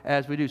Supper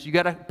as we do. So you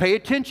got to pay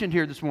attention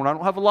here this morning. I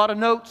don't have a lot of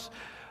notes.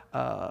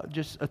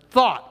 Just a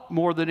thought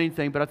more than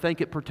anything, but I think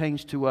it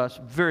pertains to us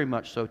very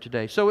much so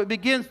today. So it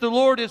begins, the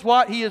Lord is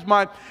what? He is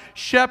my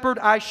shepherd.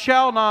 I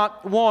shall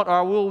not want, or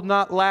I will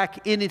not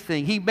lack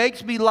anything. He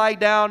makes me lie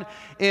down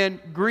in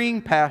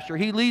green pasture.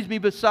 He leads me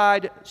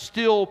beside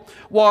still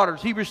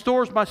waters. He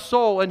restores my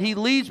soul, and He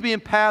leads me in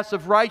paths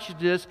of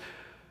righteousness.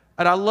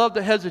 And I love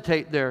to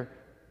hesitate there.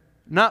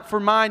 Not for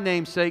my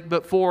name's sake,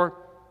 but for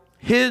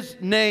His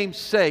name's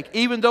sake.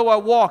 Even though I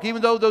walk,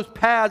 even though those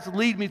paths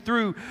lead me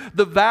through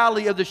the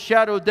valley of the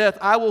shadow of death,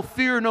 I will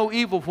fear no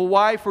evil. For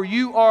why? For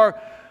You are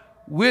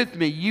with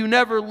me. You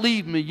never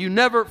leave me. You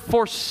never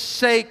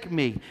forsake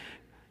me.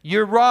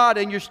 Your rod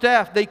and Your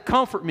staff, they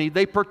comfort me.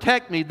 They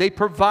protect me. They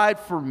provide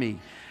for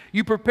me.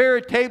 You prepare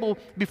a table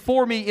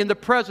before me in the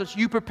presence.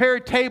 You prepare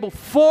a table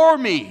for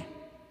me.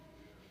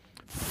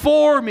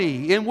 For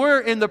me. And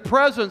we're in the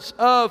presence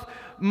of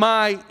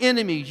my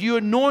enemies. You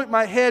anoint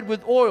my head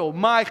with oil.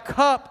 My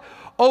cup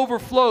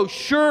overflows.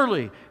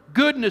 Surely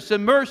goodness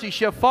and mercy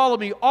shall follow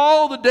me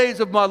all the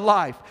days of my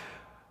life.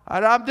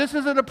 This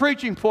isn't a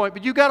preaching point,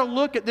 but you got to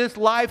look at this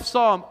life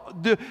psalm.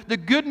 The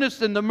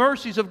goodness and the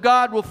mercies of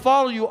God will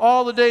follow you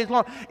all the days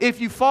long.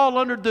 If you fall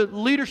under the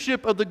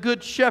leadership of the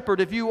Good Shepherd,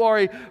 if you are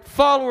a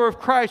follower of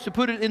Christ, to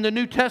put it in the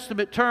New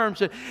Testament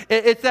terms,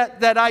 it's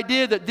that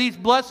idea that these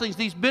blessings,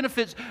 these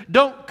benefits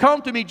don't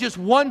come to me just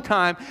one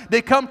time.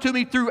 They come to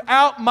me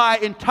throughout my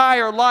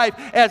entire life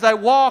as I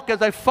walk,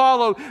 as I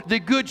follow the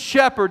Good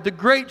Shepherd, the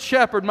Great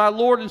Shepherd, my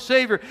Lord and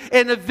Savior.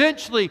 And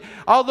eventually,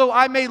 although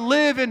I may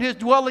live in His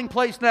dwelling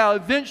place now,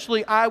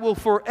 eventually I will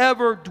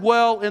forever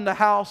dwell in the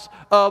house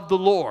of the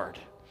Lord.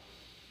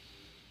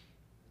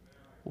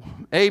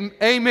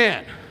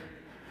 Amen.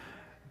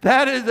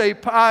 That is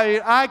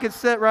I could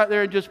sit right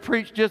there and just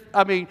preach,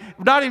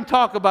 not even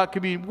talk about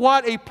communion.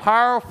 What a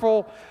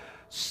powerful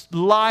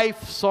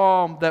life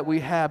psalm that we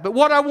have. But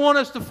what I want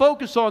us to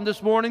focus on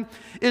this morning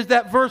is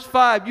that verse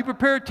 5. You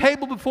prepare a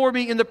table before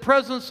me in the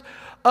presence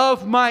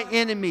of my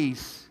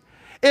enemies.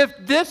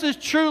 If this is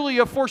truly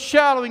a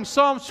foreshadowing,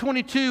 Psalms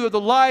 22, of the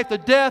life, the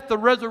death, the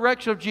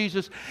resurrection of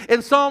Jesus,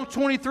 and Psalms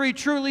 23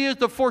 truly is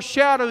the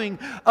foreshadowing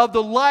of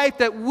the life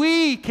that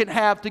we can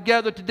have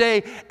together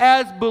today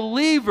as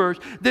believers,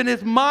 then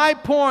it's my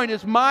point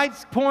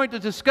to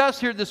discuss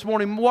here this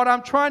morning, what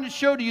I'm trying to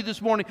show to you this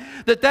morning,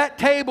 that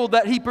table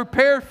that He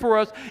prepared for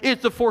us is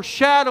the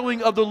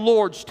foreshadowing of the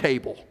Lord's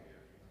table.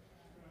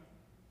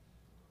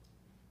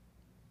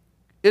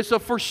 It's a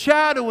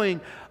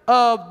foreshadowing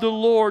of the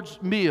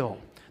Lord's meal.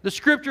 The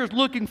Scripture is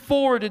looking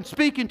forward and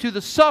speaking to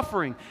the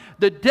suffering,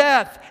 the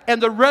death, and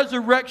the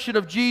resurrection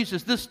of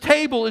Jesus. This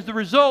table is the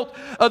result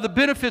of the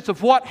benefits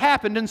of what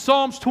happened in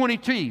Psalms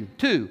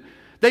 22.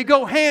 They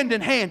go hand in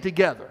hand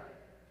together.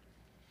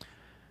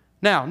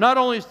 Now, not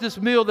only is this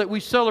meal that we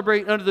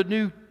celebrate under the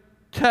New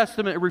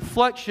Testament a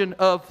reflection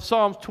of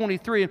Psalms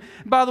 23. And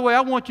by the way,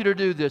 I want you to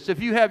do this.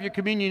 If you have your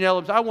communion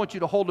elements, I want you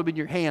to hold them in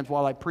your hands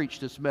while I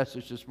preach this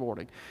message this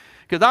morning.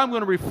 Because I'm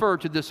going to refer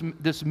to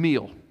this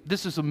meal.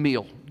 This is a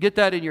meal. Get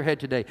that in your head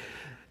today.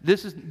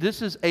 This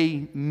is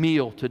a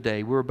meal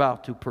today we're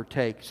about to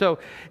partake. So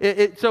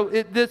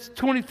this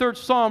 23rd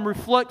Psalm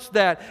reflects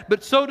that.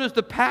 But so does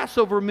the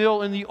Passover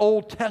meal in the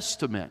Old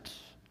Testament.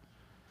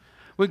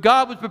 When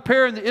God was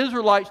preparing the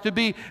Israelites to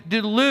be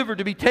delivered,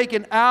 to be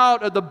taken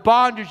out of the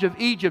bondage of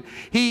Egypt,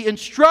 He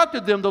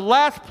instructed them. The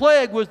last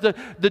plague was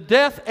the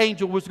death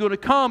angel was going to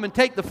come and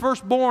take the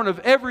firstborn of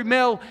every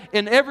male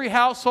in every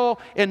household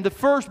and the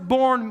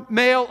firstborn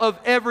male of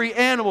every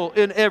animal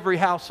in every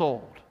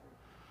household.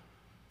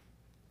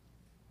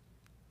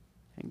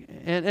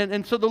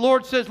 And so the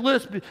Lord says,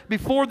 listen,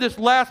 before this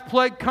last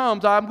plague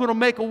comes, I'm going to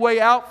make a way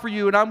out for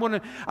you, and I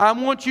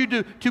want you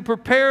to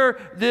prepare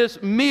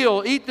this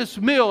meal, eat this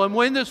meal. And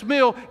when this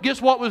meal,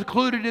 guess what was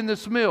included in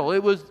this meal?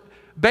 It was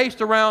based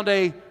around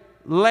a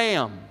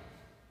lamb.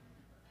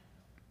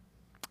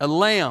 A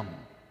lamb.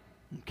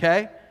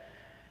 Okay?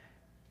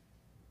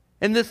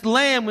 And this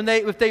lamb,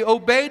 if they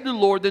obeyed the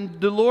Lord, then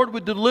the Lord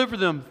would deliver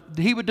them.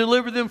 He would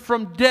deliver them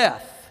from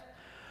death.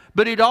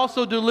 But He'd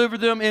also deliver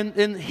them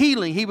in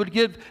healing. He would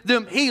give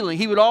them healing.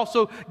 He would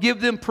also give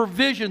them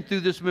provision through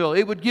this meal.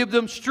 It would give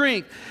them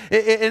strength.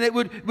 And it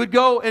would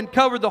go and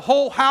cover the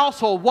whole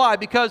household. Why?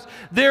 Because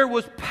there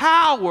was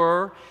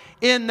power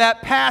in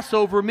that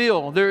Passover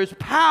meal. There is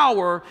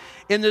power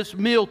in this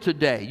meal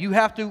today. You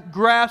have to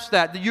grasp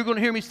that. You're going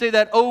to hear me say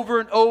that over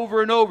and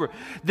over and over.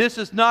 This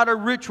is not a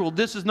ritual.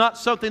 This is not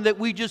something that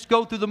we just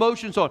go through the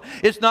motions on.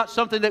 It's not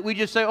something that we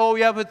just say, oh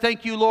yeah, but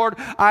thank you, Lord.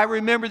 I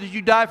remember that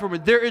You died for me.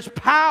 There is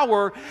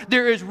power.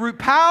 There is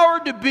power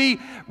to be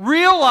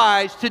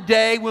realized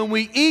today when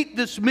we eat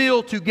this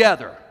meal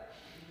together.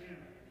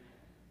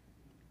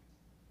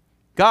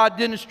 God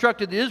then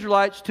instructed the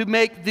Israelites to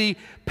make the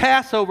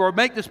Passover, or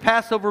make this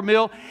Passover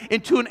meal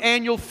into an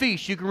annual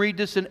feast. You can read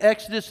this in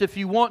Exodus if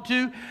you want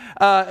to.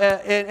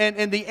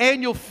 And the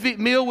annual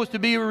meal was to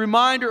be a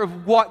reminder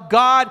of what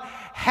God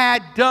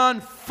had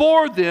done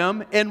for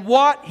them and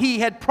what He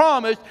had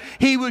promised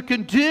He would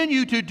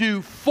continue to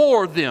do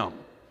for them.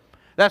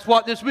 That's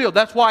what this meal.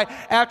 That's why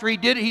after He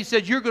did it, He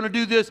said, you're going to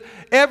do this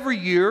every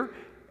year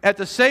at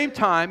the same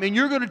time, and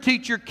you're going to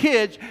teach your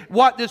kids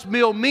what this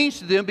meal means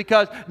to them,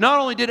 because not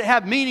only did it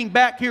have meaning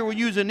back here when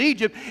you was in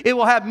Egypt, it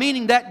will have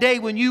meaning that day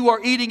when you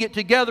are eating it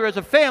together as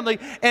a family,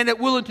 and it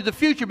will into the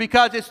future,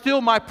 because it's still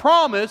my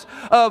promise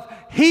of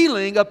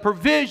healing, of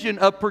provision,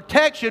 of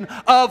protection,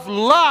 of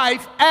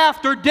life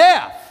after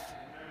death.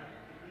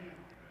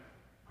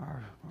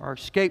 Or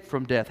escape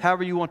from death,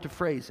 however you want to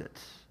phrase it.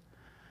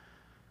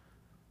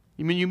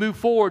 I mean, you move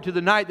forward to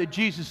the night that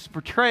Jesus is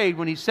portrayed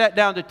when He sat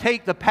down to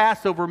take the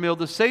Passover meal,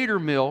 the Seder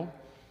meal.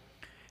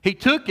 He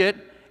took it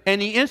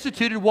and He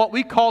instituted what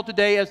we call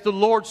today as the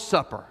Lord's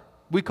Supper.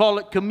 We call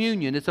it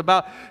communion. It's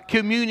about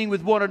communing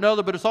with one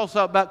another, but it's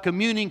also about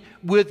communing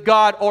with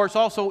God, or it's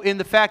also in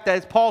the fact that,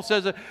 as Paul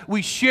says,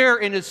 we share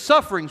in His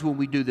sufferings when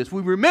we do this.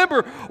 We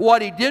remember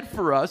what He did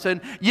for us,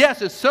 and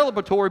yes, it's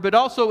celebratory, but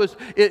also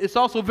it's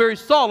also very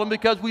solemn,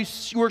 because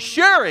we're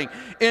sharing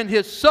in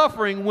His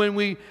suffering when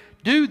we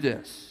do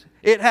this.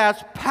 It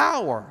has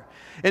power.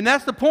 And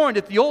that's the point.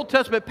 If the Old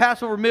Testament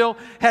Passover meal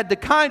had the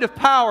kind of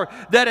power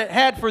that it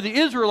had for the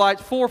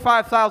Israelites 4,000 or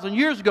 5,000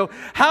 years ago,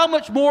 how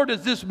much more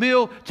does this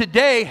meal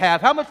today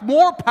have? How much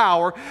more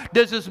power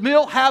does this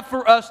meal have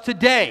for us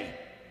today?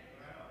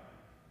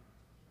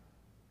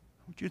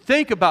 Would you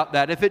think about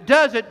that? If it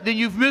doesn't, then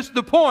you've missed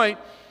the point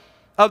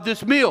of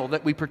this meal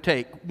that we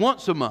partake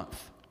once a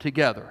month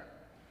together.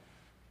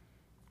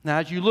 Now,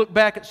 as you look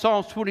back at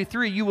Psalms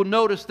 23, you will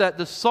notice that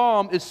the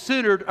psalm is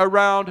centered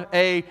around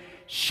a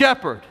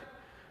shepherd.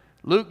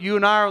 Luke, you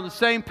and I are on the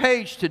same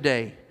page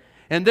today.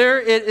 And there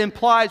it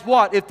implies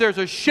what? If there's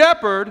a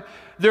shepherd,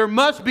 there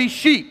must be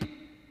sheep.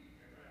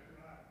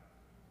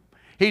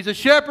 He's a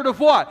shepherd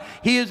of what?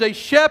 He is a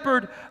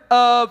shepherd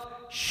of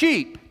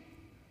sheep.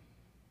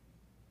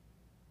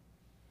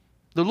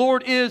 The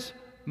Lord is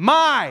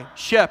my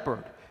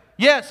shepherd.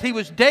 Yes, He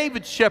was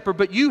David's shepherd,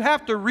 but you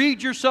have to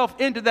read yourself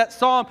into that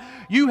psalm.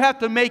 You have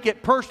to make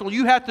it personal.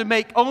 You have to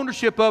make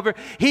ownership of it.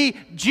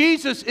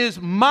 Jesus is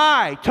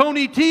my,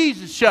 Tony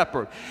T's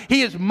shepherd.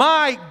 He is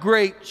my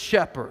great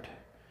shepherd.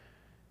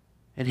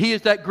 And He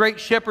is that great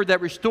shepherd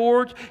that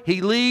restores, He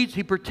leads,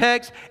 He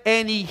protects,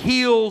 and He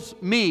heals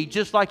me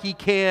just like He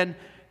can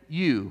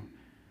you.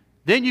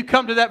 Then you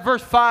come to that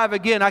verse 5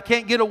 again. I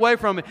can't get away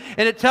from it.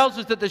 And it tells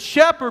us that the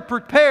shepherd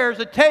prepares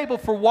a table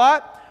for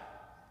what?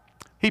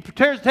 He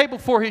prepares a table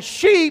for His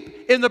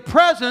sheep in the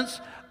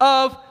presence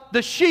of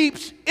the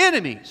sheep's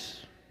enemies.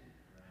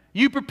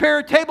 You prepare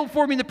a table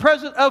for me in the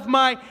presence of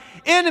my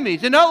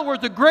enemies. In other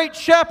words, the great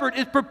shepherd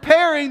is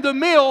preparing the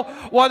meal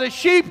while the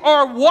sheep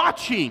are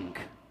watching.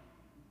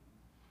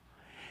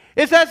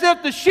 It's as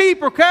if the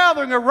sheep are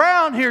gathering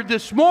around here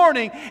this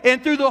morning,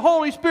 and through the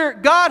Holy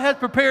Spirit, God has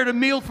prepared a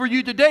meal for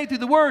you today through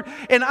the Word,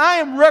 and I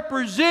am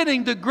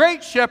representing the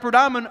great shepherd.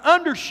 I'm an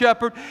under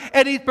shepherd,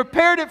 and He's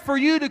prepared it for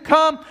you to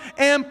come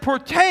and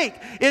partake.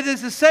 It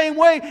is the same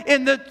way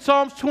in the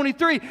Psalms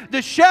 23.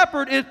 The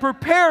shepherd is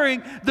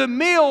preparing the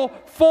meal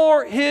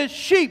for his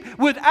sheep.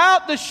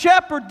 Without the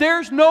shepherd,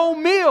 there's no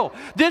meal.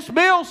 This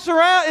meal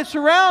surrounds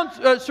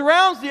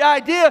the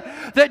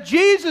idea that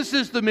Jesus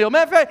is the meal.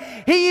 Matter of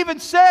fact, He even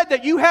said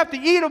that you have to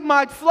eat of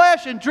my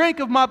flesh and drink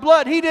of my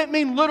blood. He didn't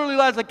mean literally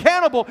as a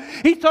cannibal.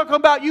 He's talking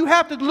about you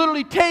have to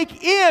literally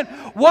take in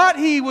what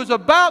He was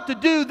about to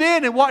do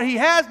then and what He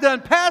has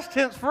done past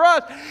tense for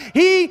us.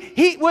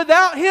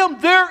 Without Him,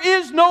 there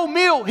is no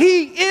meal.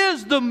 He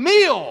is the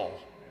meal.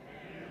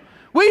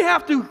 We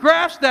have to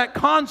grasp that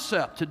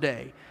concept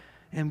today.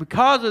 And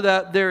because of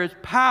that, there is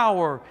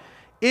power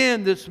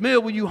in this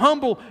meal. When you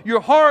humble your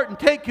heart and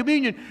take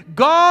communion,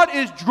 God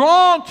is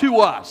drawn to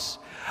us.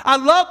 I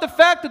love the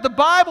fact that the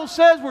Bible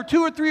says where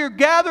 2 or 3 are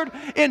gathered,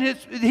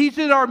 He's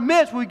in our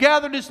midst. We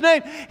gather in His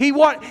name.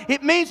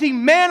 It means He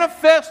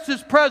manifests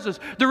His presence.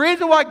 The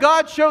reason why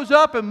God shows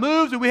up and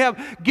moves and we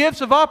have gifts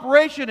of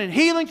operation and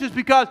healings is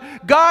because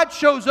God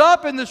shows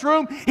up in this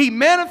room. He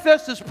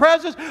manifests His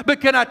presence.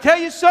 But can I tell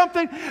you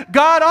something?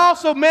 God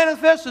also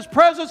manifests His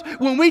presence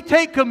when we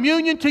take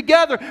communion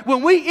together.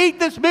 When we eat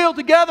this meal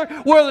together,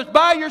 whether it's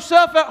by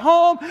yourself at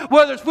home,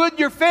 whether it's with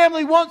your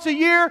family once a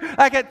year,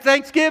 like at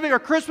Thanksgiving or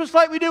Christmas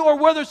like we do, or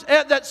whether it's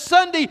at that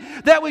Sunday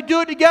that we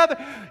do it together,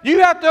 you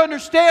have to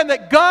understand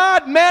that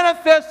God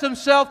manifests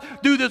Himself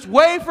through this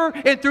wafer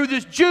and through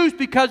this juice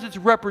because it's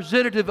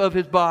representative of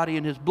His body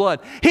and His blood.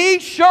 He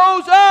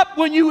shows up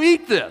when you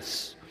eat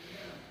this.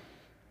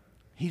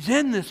 He's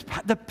in this,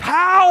 the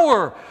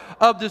power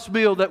of this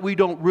meal that we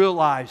don't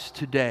realize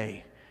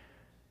today.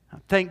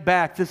 Think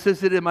back, this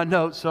isn't in my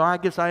notes, so I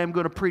guess I am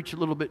going to preach a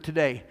little bit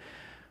today.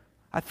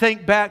 I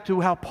think back to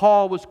how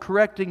Paul was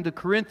correcting the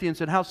Corinthians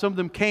and how some of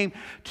them came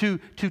to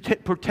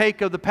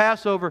partake of the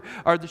Passover,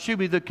 or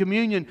the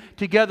communion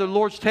together, the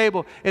Lord's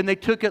table, and they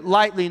took it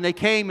lightly, and they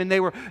came and they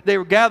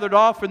were gathered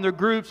off in their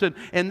groups,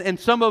 and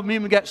some of them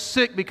even got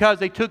sick because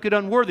they took it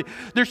unworthy.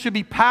 There should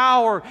be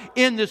power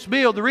in this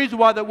meal. The reason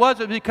why that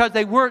wasn't because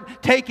they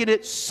weren't taking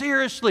it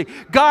seriously.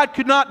 God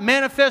could not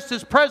manifest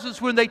His presence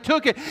when they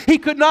took it. He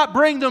could not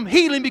bring them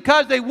healing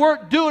because they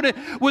weren't doing it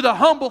with a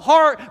humble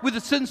heart, with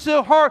a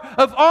sincere heart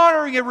of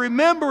honor and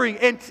remembering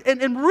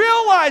and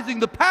realizing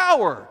the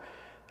power.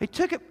 They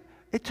took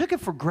it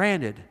for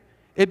granted.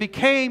 It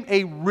became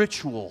a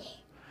ritual.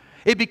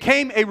 It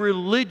became a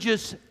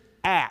religious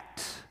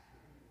act.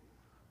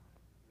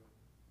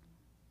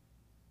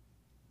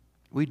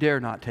 We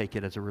dare not take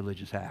it as a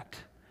religious act.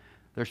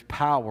 There's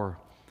power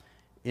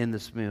in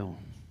this meal.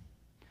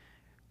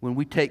 When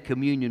we take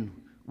communion,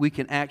 we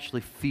can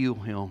actually feel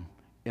Him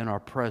in our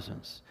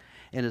presence.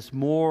 And it's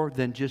more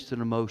than just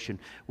an emotion.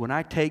 When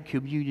I take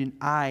communion,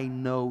 I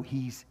know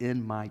He's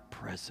in my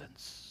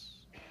presence.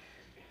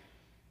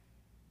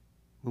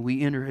 When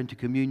we enter into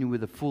communion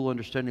with a full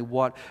understanding of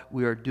what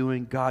we are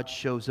doing, God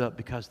shows up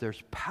because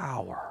there's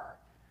power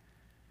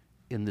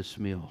in this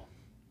meal.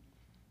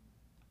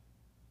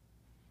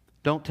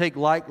 Don't take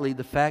lightly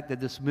the fact that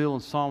this meal in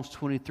Psalms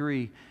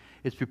 23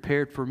 is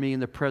prepared for me in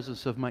the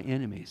presence of my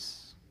enemies.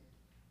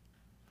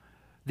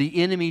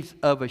 The enemies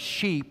of a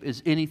sheep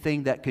is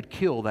anything that could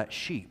kill that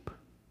sheep.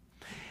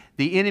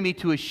 The enemy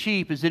to a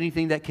sheep is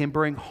anything that can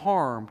bring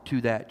harm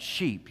to that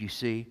sheep, you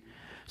see.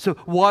 So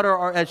what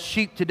are as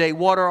sheep today,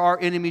 what are our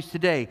enemies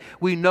today?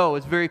 We know,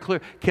 it's very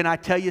clear. Can I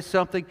tell you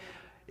something?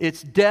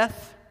 It's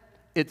death,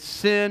 it's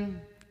sin,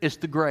 it's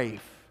the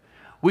grave.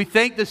 We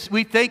think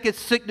it's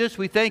sickness,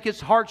 we think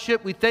it's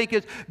hardship, we think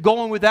it's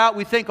going without,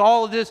 we think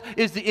all of this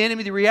is the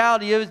enemy. The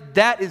reality is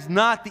that is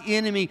not the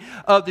enemy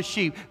of the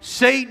sheep.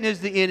 Satan is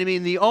the enemy,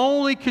 and the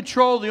only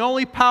control, the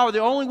only power, the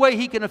only way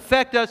he can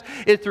affect us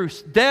is through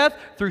death,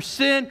 through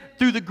sin,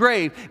 through the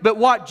grave. But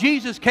what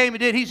Jesus came and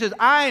did, He says,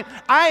 I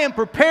am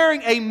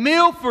preparing a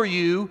meal for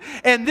you,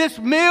 and this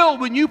meal,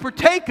 when you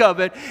partake of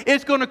it,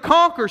 it's going to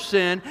conquer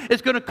sin,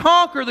 it's going to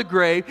conquer the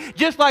grave.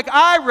 Just like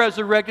I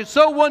resurrected,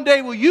 so one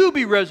day will you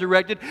be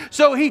resurrected.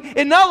 So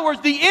in other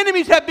words, the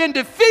enemies have been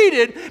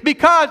defeated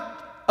because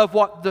of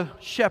what the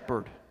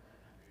shepherd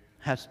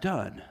has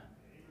done.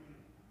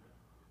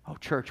 Oh,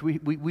 church,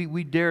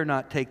 we dare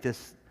not take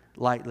this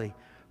lightly.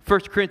 1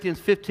 Corinthians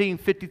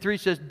 15:53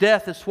 says,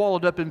 death is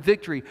swallowed up in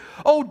victory.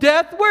 Oh,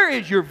 death, where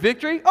is your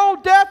victory? Oh,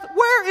 death,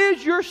 where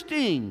is your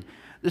sting?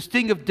 The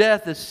sting of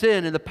death is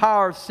sin, and the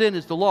power of sin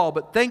is the law.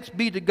 But thanks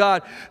be to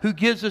God who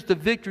gives us the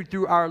victory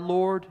through our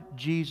Lord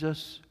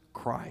Jesus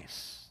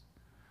Christ.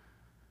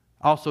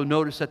 Also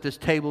notice at this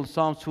table in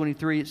Psalms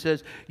 23, it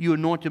says, you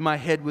anointed my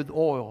head with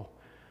oil.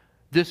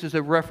 This is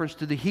a reference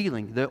to the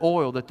healing, the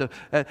oil that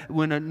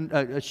when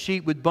a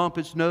sheep would bump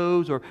its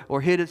nose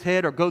or hit its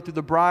head or go through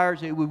the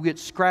briars, it would get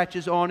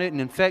scratches on it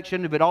and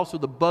infection, but also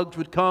the bugs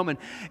would come.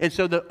 And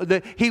so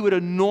he would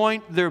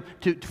anoint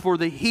for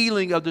the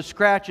healing of the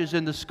scratches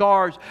and the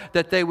scars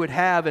that they would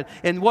have.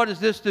 And what does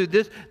this do?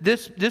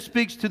 This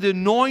speaks to the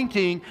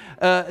anointing,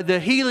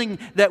 the healing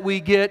that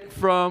we get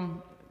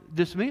from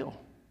this meal.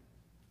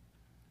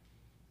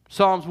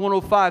 Psalms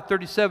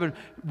 105:37,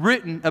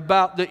 written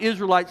about the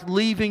Israelites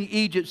leaving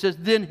Egypt, says,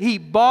 then he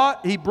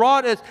brought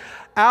us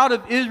out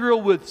of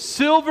Israel with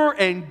silver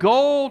and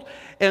gold,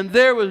 and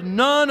there was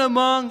none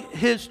among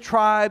his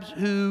tribes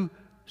who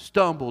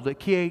stumbled. The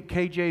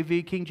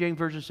KJV, King James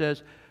Version,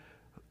 says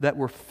that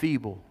were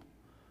feeble.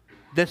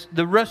 That's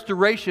the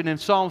restoration in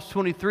Psalms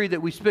 23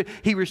 that we speak,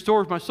 He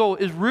restores my soul,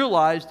 is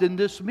realized in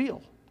this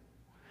meal.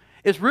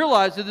 It's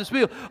realized in this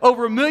meal.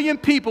 Over 1 million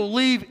people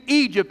leave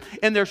Egypt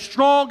and they're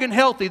strong and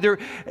healthy.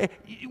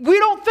 We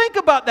don't think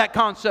about that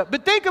concept,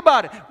 but think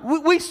about it.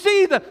 We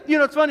see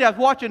it's funny, I was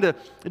watching the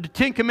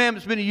Ten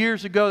Commandments many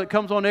years ago that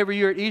comes on every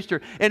year at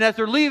Easter. And as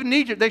they're leaving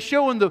Egypt,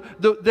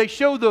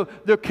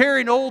 they're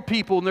carrying old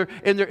people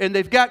and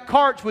they've got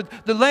carts with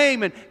the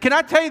lame. And can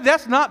I tell you,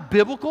 that's not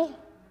biblical?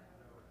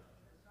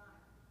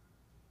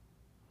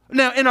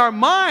 Now, in our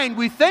mind,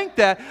 we think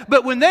that,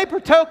 but when they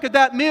partook of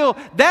that meal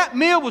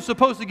was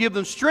supposed to give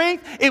them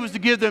strength. It was to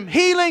give them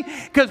healing.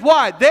 Because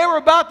why? They were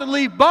about to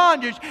leave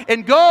bondage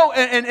and go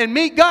and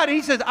meet God. And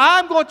He says,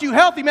 I want you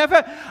healthy. Matter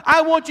of fact,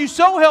 I want you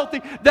so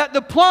healthy that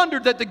the plunder,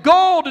 that the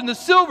gold and the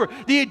silver,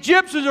 the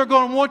Egyptians are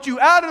going to want you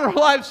out of their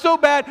lives so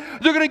bad,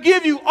 they're going to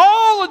give you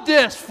all of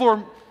this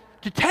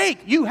to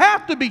take. You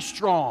have to be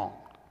strong.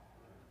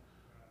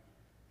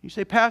 You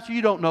say, Pastor,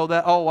 you don't know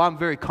that. Oh, I'm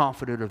very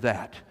confident of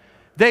that.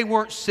 They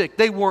weren't sick.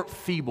 They weren't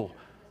feeble.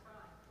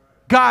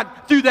 God,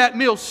 through that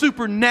meal,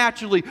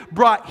 supernaturally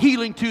brought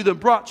healing to them,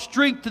 brought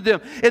strength to them.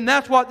 And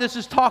that's what this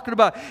is talking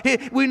about.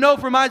 We know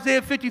from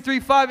Isaiah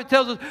 53:5, it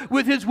tells us,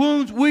 with His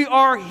wounds we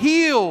are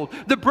healed.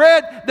 The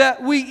bread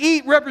that we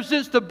eat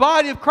represents the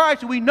body of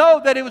Christ, and we know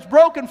that it was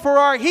broken for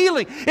our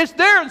healing. It's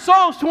there in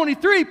Psalms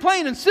 23,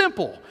 plain and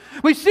simple.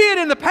 We see it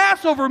in the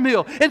Passover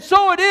meal. And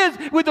so it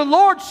is with the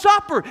Lord's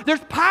Supper.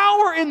 There's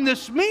power in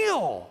this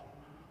meal.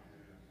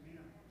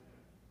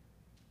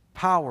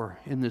 power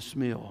in this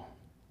meal.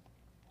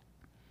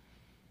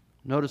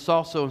 Notice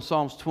also in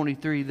Psalms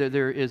 23 that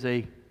there is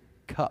a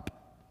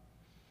cup.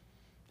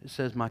 It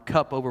says, my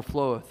cup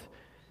overfloweth.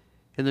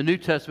 In the New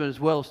Testament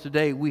as well as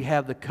today, we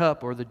have the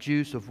cup or the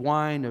juice of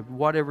wine, of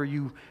whatever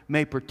you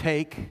may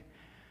partake.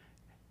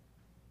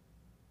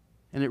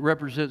 And it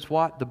represents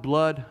what? The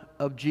blood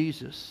of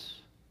Jesus.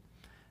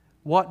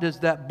 What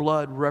does that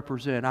blood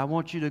represent? I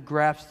want you to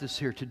grasp this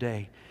here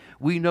today.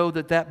 We know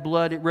that that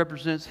blood, it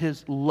represents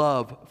His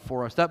love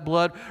for us. That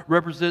blood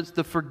represents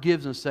the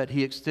forgiveness that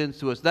He extends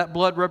to us. That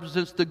blood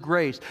represents the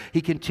grace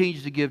He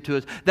continues to give to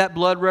us. That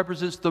blood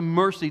represents the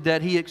mercy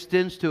that He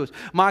extends to us.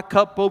 My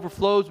cup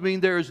overflows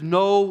means there is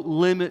no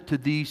limit to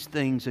these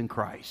things in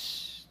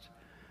Christ.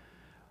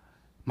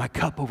 My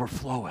cup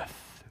overfloweth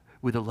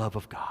with the love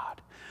of God.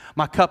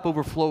 My cup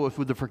overfloweth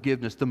with the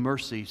forgiveness, the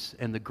mercies,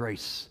 and the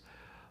grace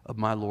of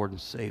my Lord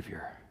and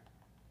Savior.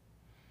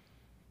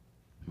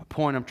 The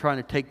point I'm trying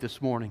to take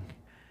this morning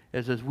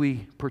is as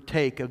we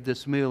partake of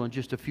this meal in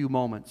just a few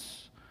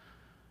moments,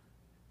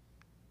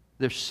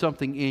 there's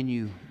something in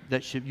you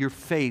that your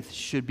faith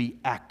should be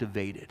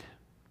activated.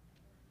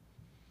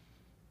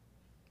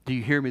 Do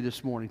you hear me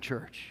this morning,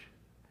 church?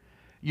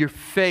 Your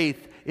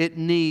faith, it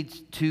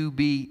needs to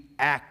be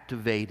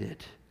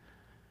activated.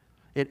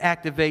 It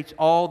activates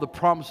all the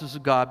promises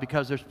of God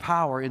because there's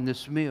power in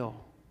this meal.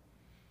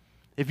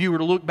 If you were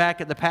to look back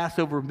at the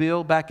Passover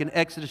meal back in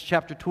Exodus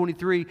chapter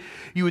 23,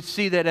 you would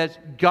see that as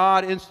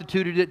God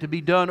instituted it to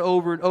be done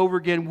over and over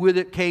again, with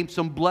it came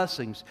some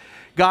blessings.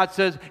 God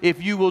says,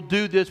 if you will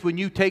do this, when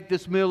you take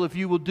this meal, if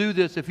you will do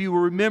this, if you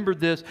will remember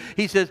this,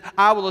 He says,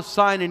 I will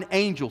assign an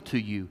angel to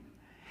you.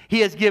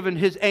 He has given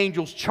His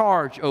angels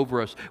charge over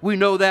us. We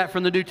know that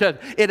from the New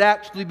Testament. It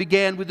actually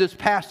began with this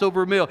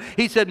Passover meal.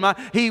 He said,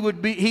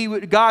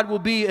 God will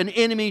be an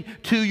enemy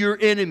to your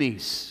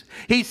enemies.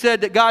 He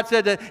said that God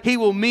said that He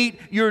will meet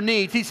your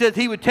needs. He said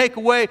He would take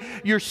away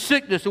your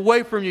sickness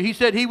away from you. He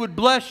said He would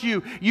bless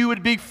you. You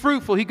would be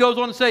fruitful. He goes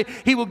on to say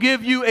He will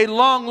give you a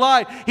long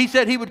life. He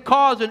said He would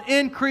cause an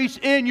increase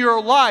in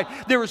your life.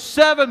 There were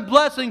 7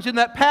 blessings in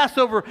that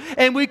Passover,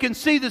 and we can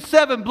see the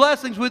 7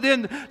 blessings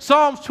within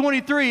Psalms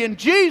 23. And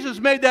Jesus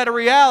made that a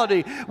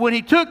reality when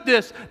He took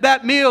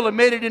that meal and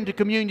made it into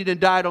communion and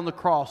died on the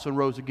cross and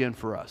rose again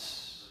for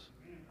us.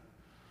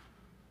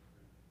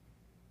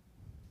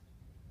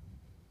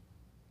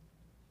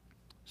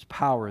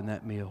 Power in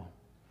that meal.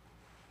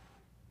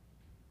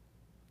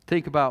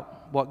 Think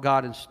about what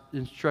God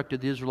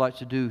instructed the Israelites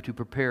to do to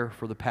prepare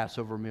for the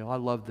Passover meal. I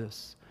love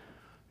this.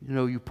 You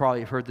know, you probably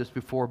have heard this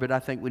before, but I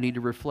think we need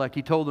to reflect.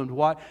 He told them to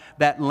what?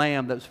 That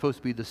lamb that was supposed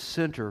to be the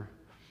center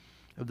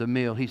of the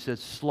meal. He said,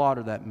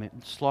 slaughter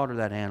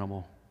that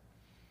animal.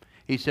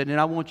 He said, and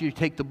I want you to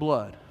take the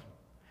blood,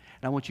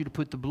 and I want you to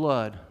put the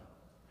blood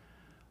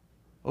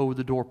over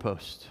the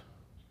doorpost.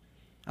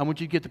 I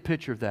want you to get the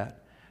picture of that.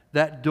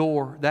 That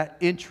door, that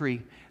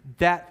entry,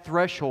 that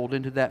threshold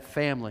into that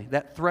family,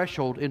 that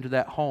threshold into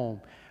that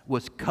home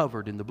was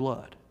covered in the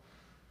blood.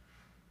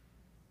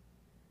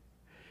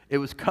 It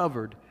was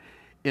covered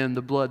in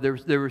the blood.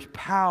 There was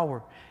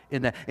power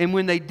in that. And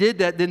when they did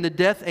that, then that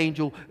death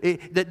angel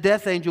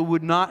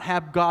would not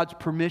have God's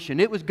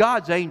permission. It was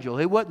God's angel.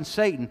 It wasn't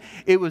Satan.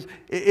 It was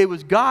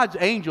God's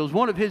angels,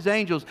 one of His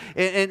angels.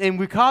 And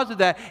because of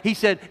that, He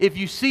said, if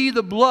you see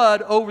the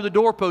blood over the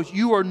doorpost,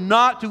 you are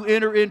not to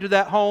enter into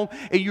that home,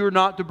 and you are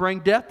not to bring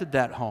death to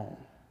that home.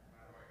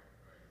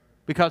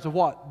 Because of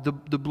what?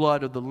 The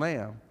blood of the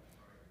Lamb.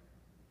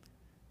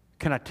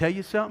 Can I tell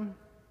you something?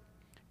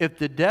 If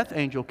the death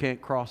angel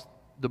can't cross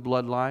the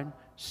bloodline,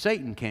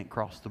 Satan can't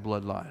cross the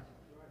bloodline.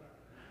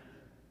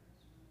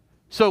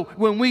 So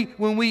when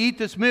we eat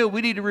this meal,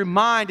 we need to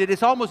remind it.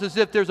 It's almost as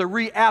if there's a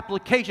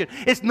reapplication.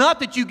 It's not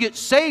that you get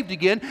saved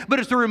again, but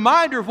it's a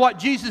reminder of what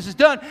Jesus has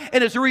done.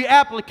 And it's a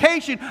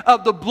reapplication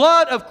of the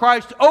blood of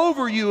Christ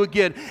over you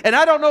again. And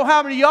I don't know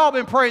how many of y'all have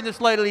been praying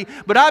this lately,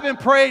 but I've been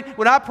praying.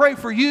 When I pray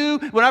for you,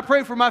 when I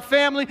pray for my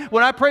family,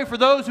 when I pray for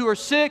those who are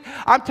sick,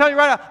 I'm telling you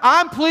right now,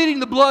 I'm pleading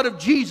the blood of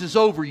Jesus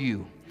over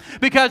you.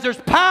 Because there's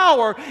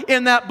power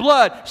in that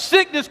blood.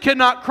 Sickness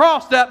cannot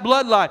cross that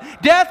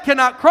bloodline. Death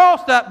cannot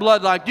cross that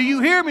bloodline. Do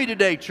you hear me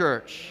today,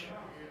 church?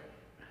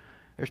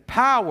 There's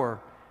power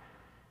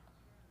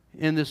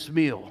in this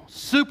meal.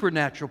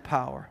 Supernatural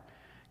power.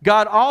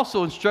 God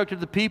also instructed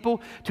the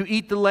people to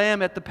eat the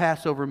lamb at the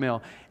Passover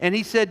meal. And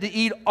He said to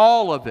eat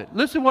all of it.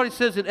 Listen to what He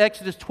says in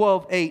Exodus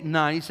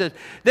 12:8-9. He says,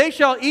 they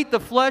shall eat the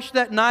flesh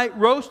that night,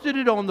 roasted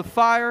it on the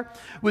fire,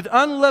 with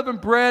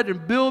unleavened bread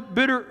and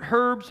bitter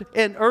herbs,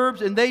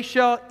 and they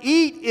shall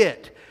eat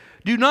it.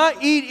 Do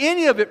not eat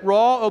any of it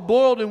raw or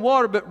boiled in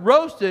water, but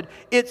roasted,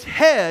 its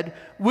head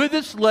with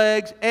its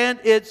legs and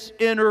its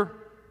inner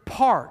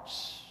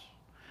parts.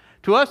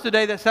 To us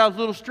today, that sounds a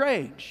little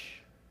strange.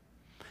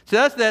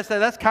 So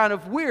that's kind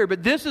of weird,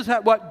 but this is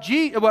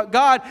what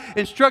God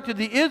instructed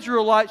the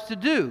Israelites to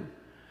do.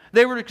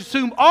 They were to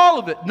consume all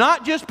of it,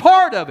 not just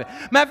part of it.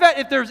 Matter of fact,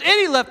 if there's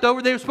any left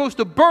over, they were supposed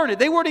to burn it.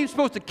 They weren't even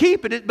supposed to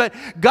keep it. But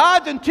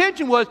God's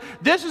intention was,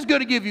 this is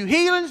going to give you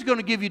healing, it's going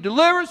to give you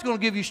deliverance, it's going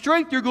to give you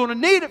strength. You're going to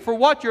need it for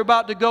what you're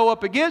about to go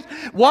up against.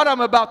 What I'm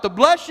about to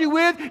bless you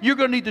with, you're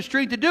going to need the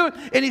strength to do it.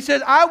 And he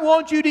says, I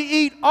want you to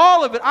eat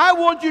all of it. I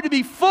want you to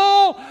be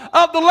full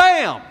of the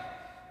Lamb.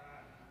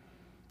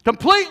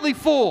 Completely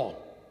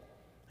full.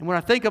 And when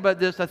I think about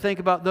this, I think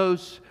about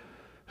those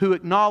who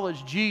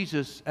acknowledge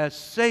Jesus as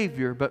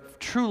Savior,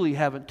 but truly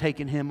haven't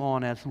taken Him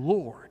on as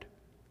Lord.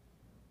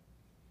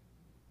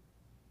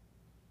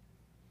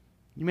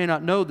 You may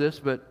not know this,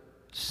 but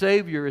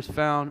Savior is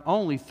found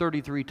only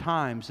 33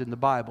 times in the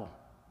Bible.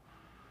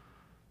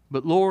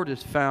 But Lord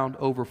is found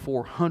over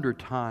 400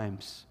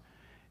 times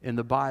in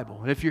the Bible.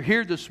 And if you're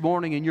here this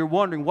morning and you're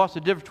wondering what's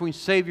the difference between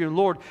Savior and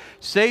Lord,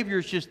 Savior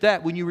is just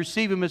that. When you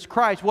receive Him as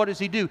Christ, what does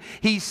He do?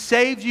 He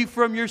saves you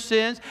from your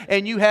sins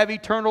and you have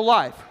eternal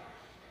life.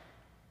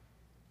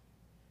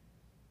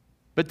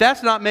 But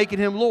that's not making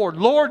Him Lord.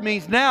 Lord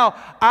means now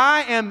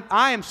I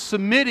am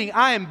submitting,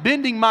 I am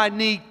bending my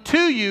knee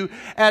to you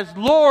as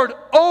Lord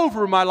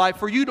over my life,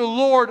 for you to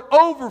lord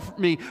over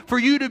me, for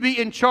you to be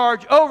in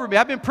charge over me.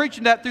 I've been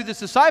preaching that through this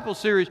disciple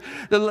series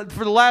for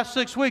the last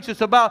 6 weeks. It's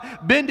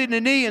about bending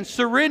the knee and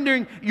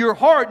surrendering your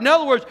heart. In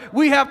other words,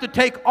 we have to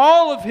take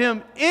all of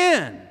Him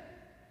in.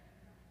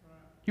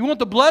 You want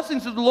the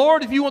blessings of the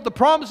Lord, if you want the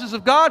promises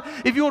of God,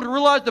 if you want to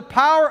realize the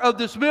power of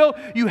this meal,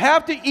 you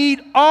have to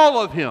eat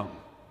all of Him.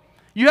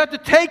 You have to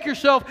take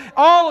yourself,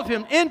 all of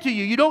Him, into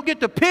you. You don't get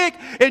to pick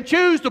and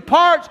choose the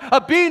parts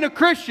of being a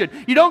Christian.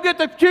 You don't get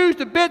to choose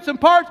the bits and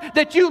parts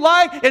that you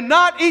like and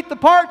not eat the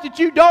parts that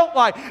you don't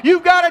like.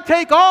 You've got to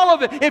take all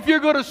of it. If you're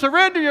going to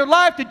surrender your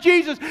life to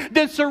Jesus,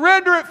 then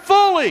surrender it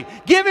fully.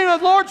 Give Him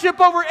the lordship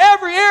over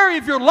every area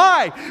of your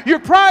life, your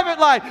private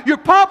life, your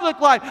public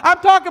life. I'm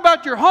talking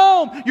about your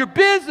home, your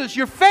business,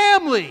 your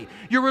family,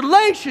 your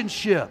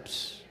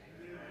relationships.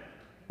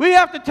 We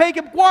have to take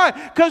Him. Why?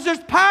 Because there's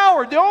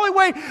power. The only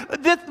way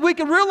that we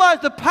can realize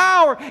the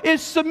power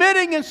is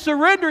submitting and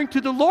surrendering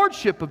to the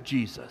lordship of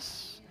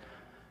Jesus.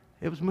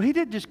 He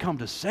didn't just come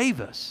to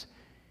save us.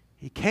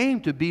 He came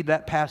to be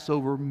that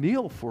Passover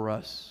meal for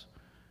us.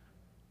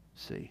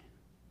 See?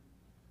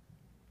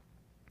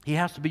 He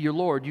has to be your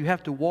Lord. You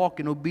have to walk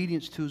in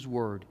obedience to His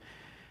word.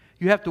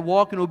 You have to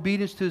walk in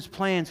obedience to His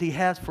plans He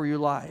has for your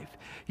life.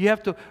 You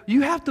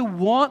have to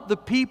want the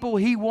people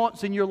He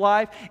wants in your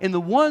life, and the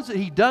ones that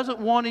He doesn't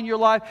want in your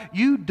life,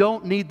 you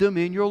don't need them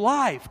in your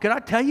life. Can I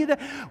tell you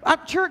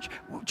that?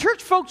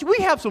 Church folks, we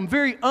have some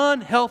very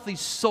unhealthy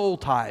soul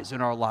ties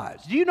in our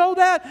lives. Do you know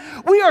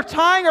that? We are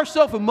tying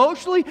ourselves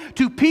emotionally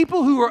to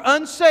people who are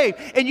unsaved.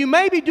 And you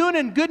may be doing it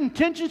in good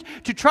intentions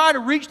to try to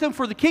reach them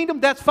for the kingdom.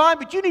 That's fine,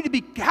 but you need to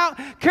be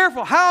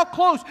careful how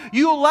close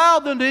you allow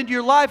them into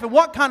your life and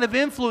what kind of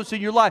influence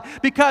in your life,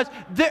 because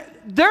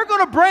they're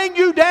going to bring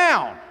you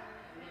down.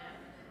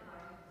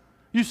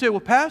 You say, well,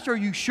 Pastor, are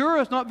you sure?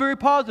 It's not very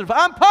positive.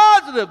 I'm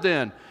positive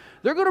then.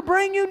 They're going to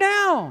bring you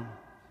down.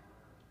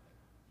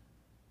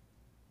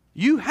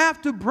 You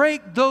have to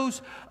break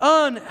those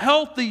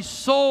unhealthy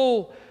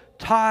soul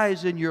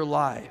ties in your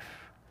life.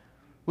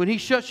 When He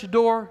shuts your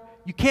door,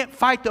 you can't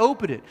fight to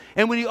open it.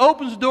 And when He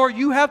opens the door,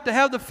 you have to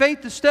have the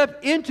faith to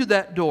step into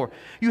that door.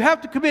 You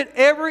have to commit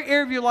every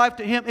area of your life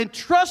to Him and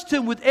trust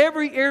Him with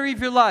every area of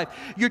your life.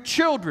 Your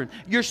children,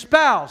 your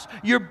spouse,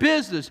 your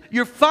business,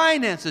 your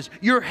finances,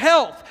 your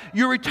health,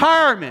 your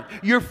retirement,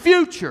 your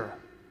future.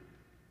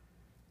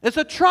 It's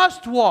a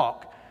trust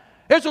walk.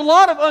 There's a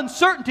lot of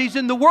uncertainties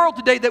in the world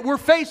today that we're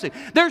facing.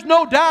 There's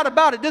no doubt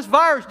about it. This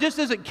virus just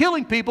isn't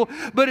killing people,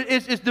 but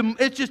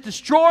it's just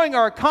destroying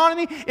our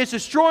economy. It's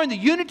destroying the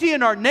unity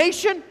in our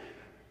nation.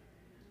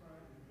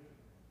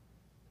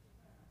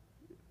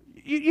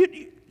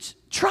 You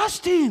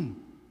trust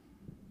Him.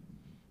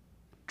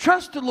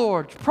 Trust the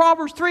Lord.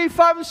 Proverbs 3,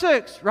 5, and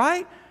 6,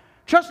 right?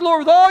 Trust the Lord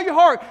with all your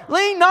heart.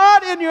 Lean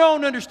not in your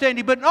own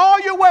understanding, but in all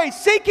your ways,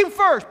 seek Him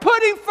first.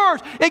 Put Him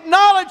first.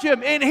 Acknowledge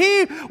Him, and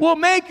He will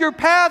make your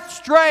path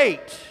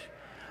straight.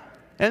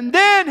 And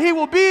then He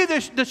will be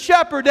the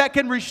shepherd that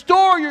can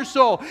restore your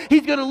soul.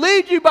 He's going to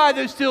lead you by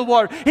the still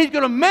water. He's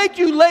going to make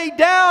you lay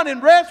down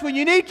and rest when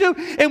you need to.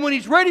 And when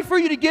He's ready for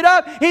you to get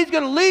up, He's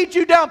going to lead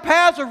you down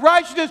paths of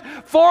righteousness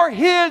for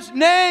His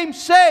name's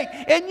sake.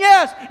 And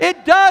yes,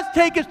 it does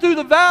take us through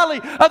the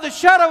valley of the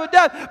shadow of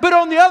death. But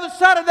on the other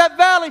side of that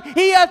valley,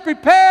 He has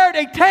prepared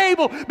a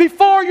table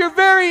before your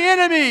very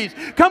enemies.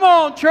 Come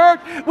on,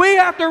 church. We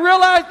have to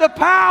realize the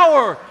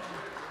power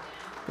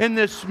in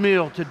this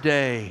meal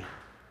today.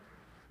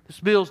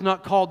 This meal is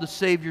not called the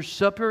Savior's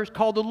Supper. It's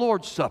called the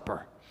Lord's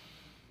Supper.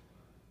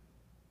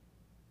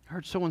 I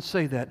heard someone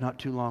say that not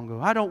too long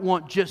ago. I don't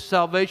want just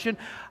salvation.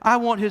 I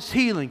want His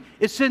healing.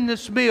 It's in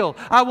this meal.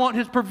 I want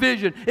His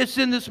provision. It's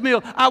in this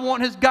meal. I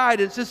want His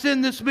guidance. It's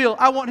in this meal.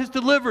 I want His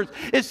deliverance.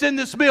 It's in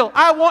this meal.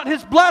 I want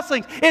His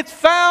blessings. It's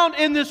found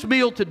in this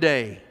meal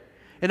today.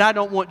 And I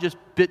don't want just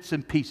bits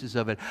and pieces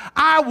of it.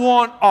 I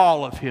want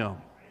all of Him.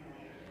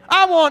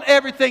 I want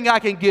everything I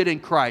can get in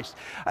Christ.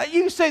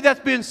 You can say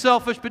that's being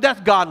selfish, but that's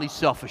godly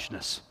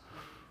selfishness.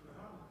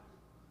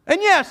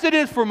 And yes, it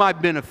is for my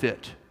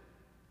benefit.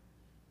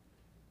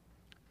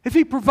 If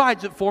He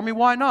provides it for me,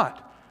 why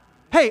not?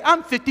 Hey,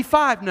 I'm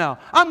 55 now.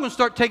 I'm going to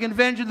start taking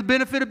advantage of the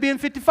benefit of being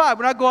 55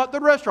 when I go out to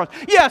the restaurants.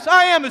 Yes,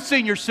 I am a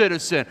senior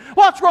citizen.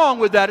 What's wrong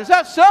with that? Is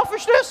that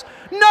selfishness?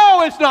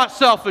 No, it's not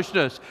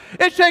selfishness.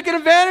 It's taking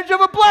advantage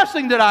of a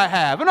blessing that I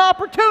have, an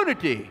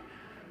opportunity.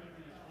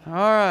 All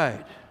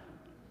right.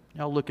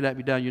 Y'all looking at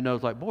me down your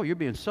nose like, boy, you're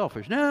being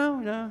selfish.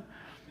 No.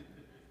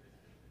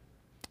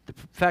 The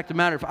fact of the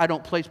matter, if I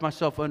don't place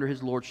myself under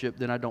His lordship,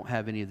 then I don't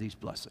have any of these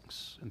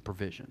blessings and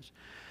provisions.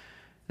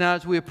 Now,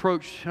 as we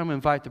approach, I'm going to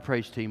invite the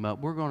praise team up.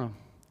 We're going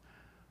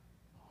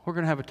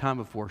to have a time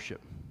of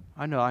worship.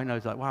 I know.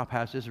 It's like, wow,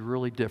 Pastor, this is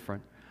really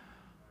different.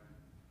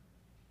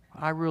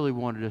 I really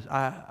wanted this.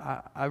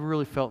 I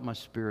really felt in my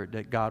spirit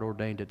that God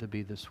ordained it to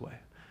be this way.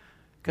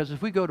 Because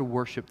if we go to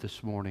worship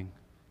this morning,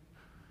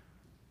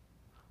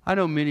 I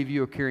know many of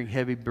you are carrying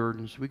heavy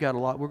burdens. We got a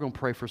lot. We're going to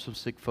pray for some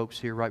sick folks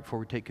here right before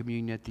we take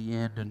communion at the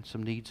end, and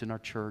some needs in our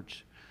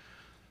church.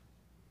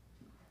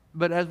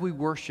 But as we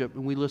worship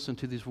and we listen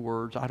to these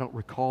words, I don't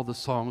recall the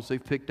songs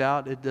they've picked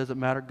out. It doesn't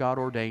matter. God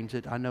ordains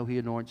it. I know He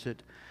anoints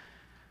it.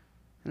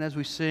 And as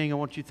we sing, I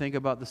want you to think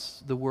about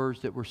the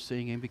words that we're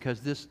singing,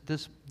 because this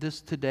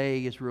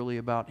today is really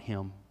about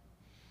Him.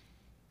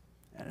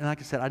 And like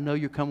I said, I know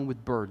you're coming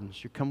with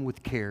burdens. You're coming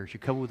with cares. You're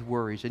coming with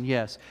worries. And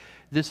yes,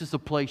 this is the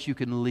place you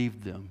can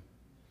leave them.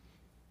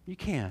 You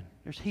can.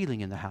 There's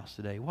healing in the house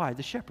today. Why?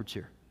 The shepherd's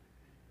here.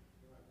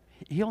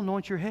 He'll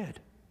anoint your head.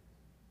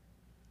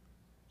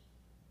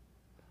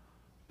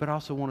 But I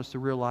also want us to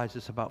realize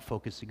it's about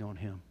focusing on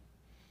Him.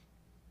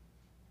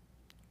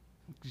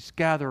 Just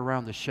gather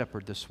around the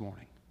shepherd this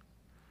morning.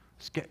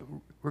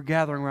 We're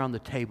gathering around the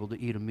table to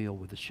eat a meal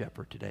with the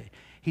shepherd today.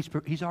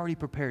 He's already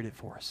prepared it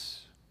for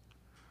us.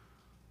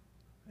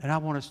 And I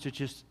want us to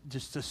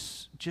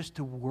just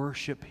to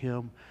worship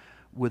Him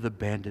with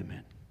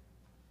abandonment.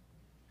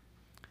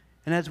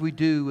 And as we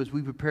do, as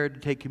we prepare to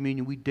take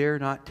communion, we dare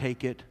not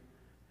take it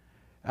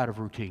out of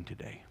routine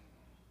today.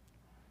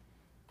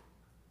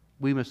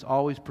 We must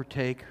always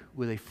partake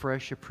with a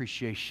fresh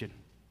appreciation.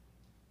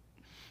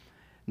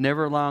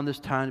 Never allowing this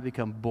time to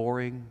become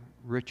boring,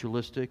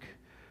 ritualistic,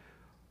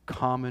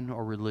 common,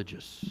 or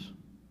religious.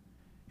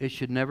 It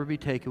should never be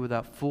taken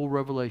without full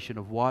revelation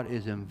of what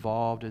is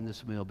involved in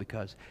this meal,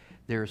 because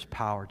there is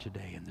power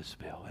today in this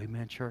meal.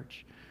 Amen,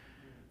 church?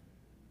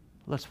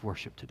 Let's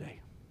worship today.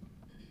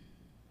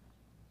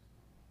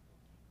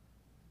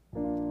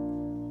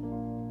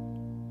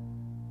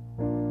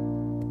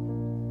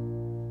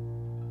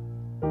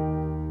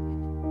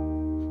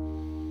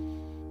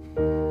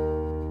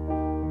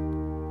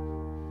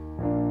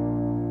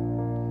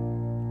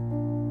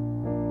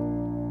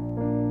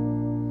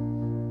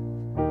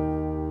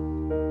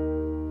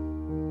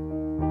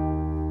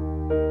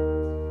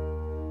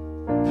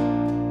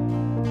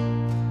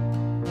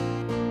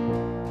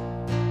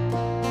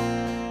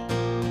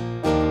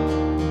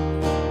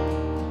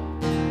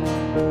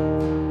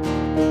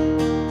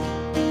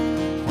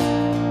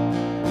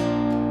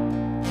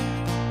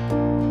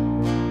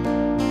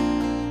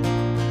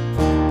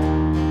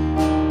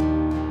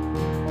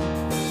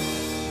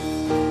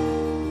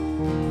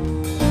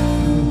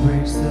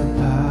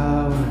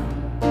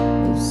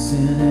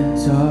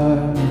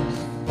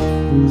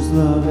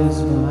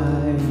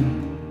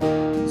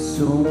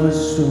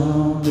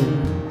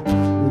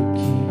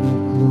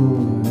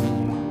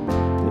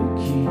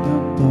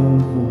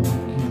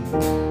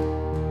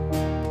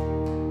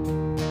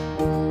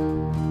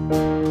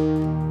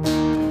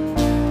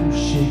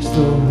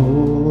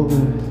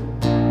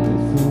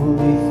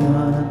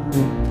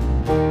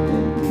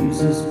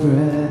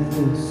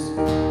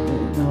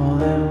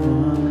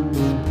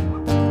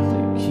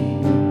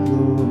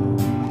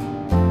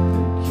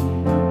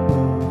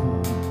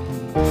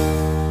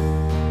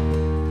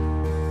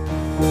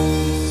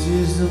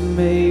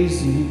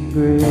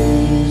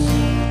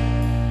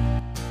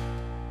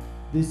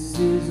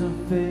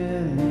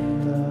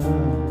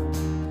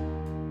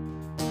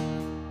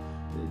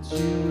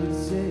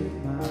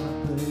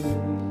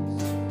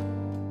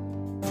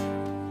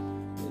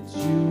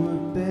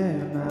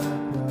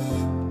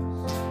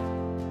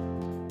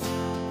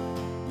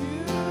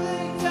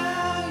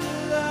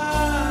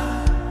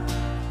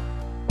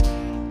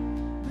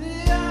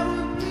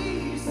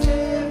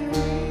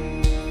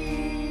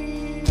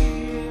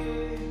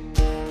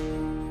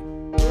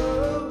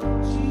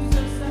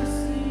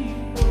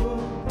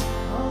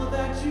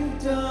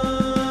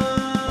 Done.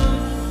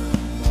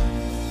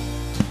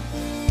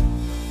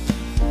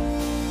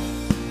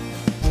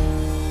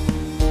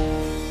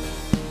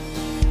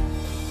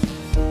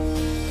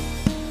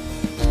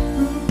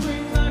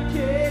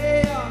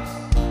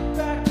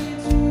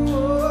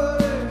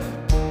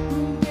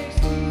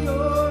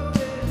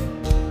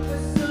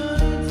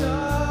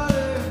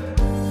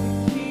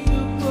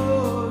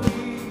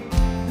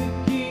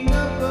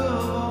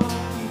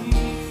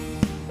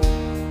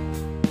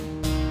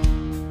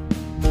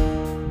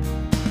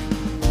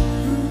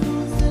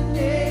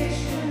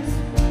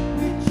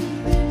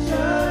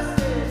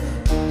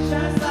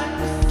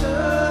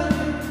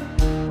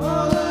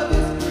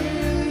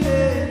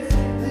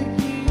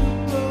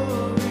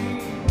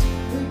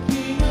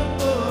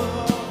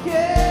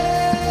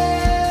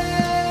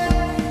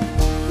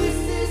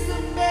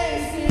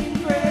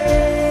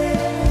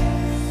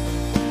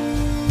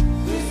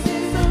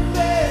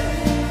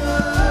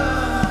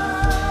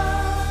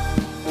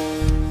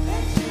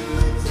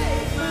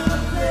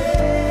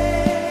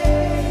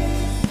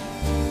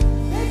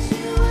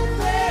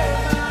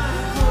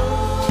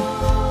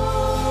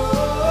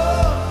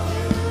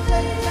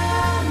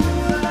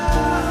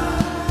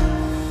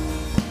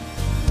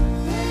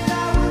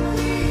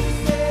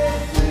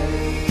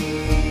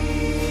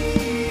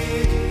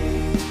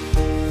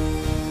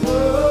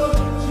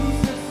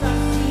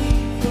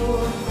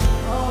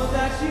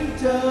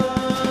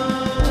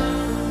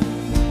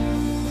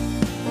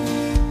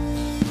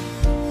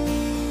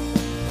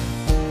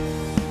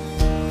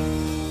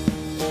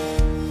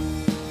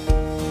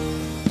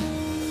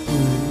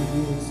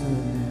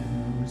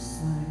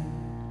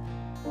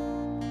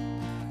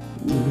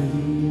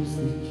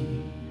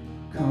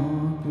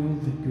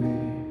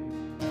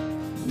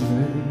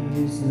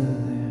 is the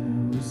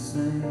Lamb who was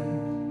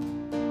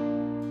slain.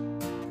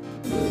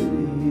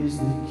 Worthy is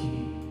the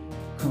King,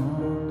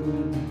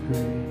 conquered the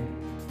grave.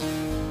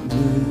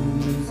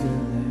 Worthy is the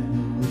Lamb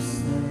who was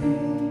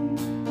slain.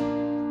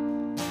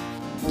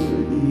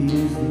 Worthy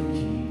is the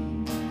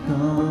King,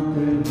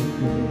 conquered the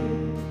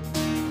grave.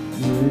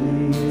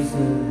 Worthy is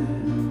the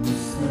Lamb who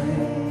was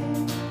slain.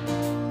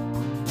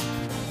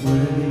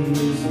 Worthy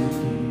is the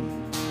King,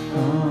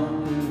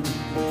 conquered the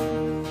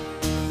grave.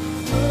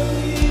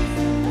 Worthy is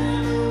the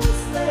Lamb who was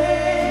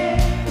slain.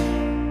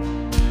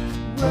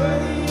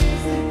 Worthy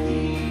is the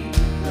King,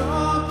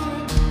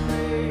 conquered the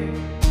grave.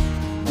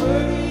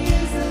 Worthy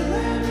is the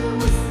Lamb who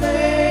was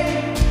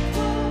slain.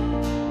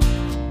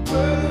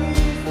 Worthy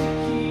is the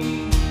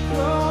King,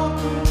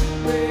 conquered the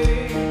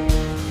grave.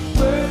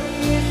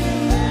 Worthy is the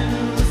Lamb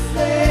who was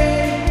slain.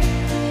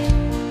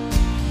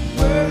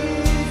 Worthy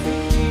is the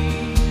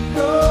King,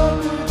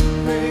 conquered the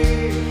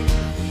grave.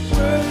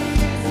 Worthy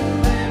is the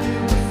Lamb who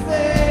was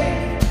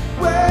slain.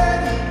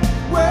 Worthy,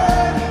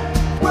 worthy,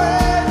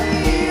 worthy.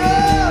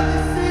 Oh,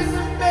 this is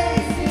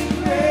amazing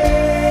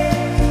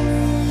grace.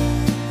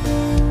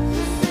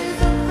 This is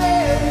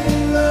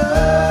amazing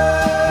love.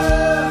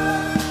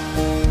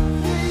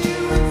 That you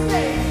would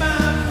take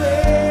my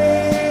place.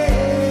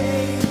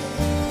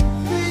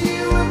 That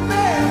you would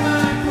bear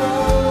my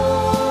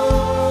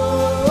cross.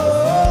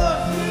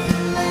 You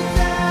lay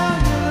down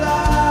your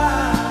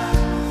life.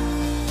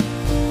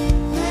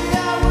 That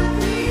I would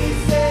be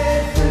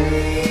set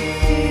free.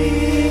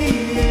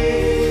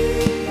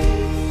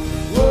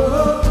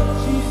 Oh,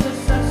 Jesus,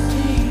 I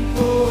sing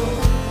for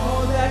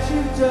all that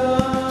you've done.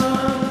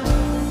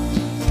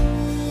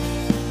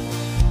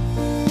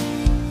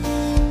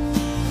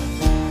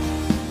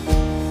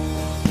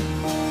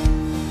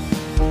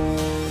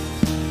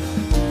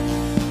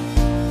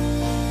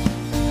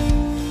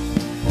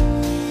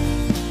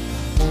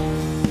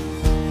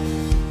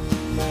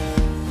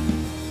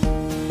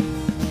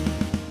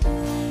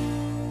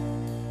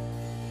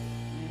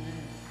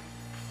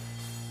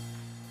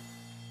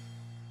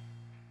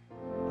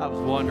 I was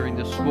wondering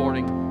this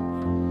morning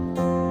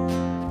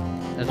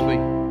as I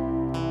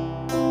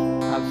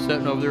was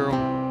sitting over there,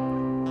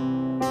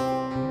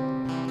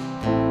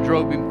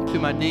 drove me to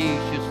my knees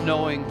just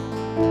knowing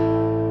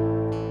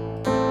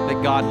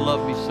that God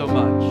loved me so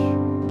much.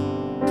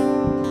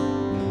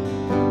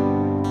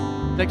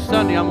 Next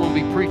Sunday I'm going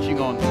to be preaching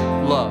on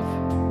love,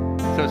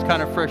 so it's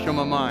kind of fresh on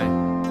my mind.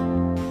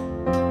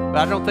 But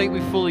I don't think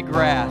we fully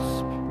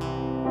grasp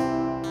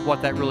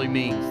what that really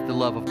means, the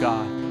love of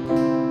God.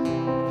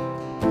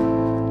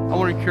 I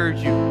want to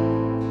encourage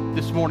you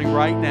this morning,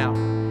 right now.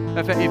 In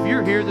fact, if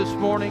you're here this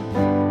morning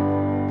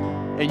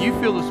and you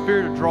feel the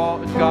Spirit of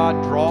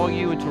God drawing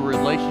you into a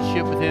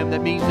relationship with Him,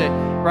 that means that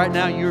right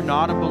now you're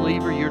not a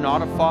believer, you're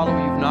not a follower,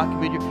 you've not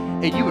committed,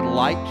 and you would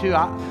like to.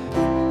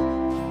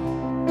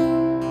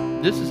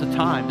 This is the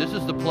time. This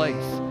is the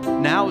place.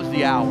 Now is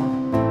the hour.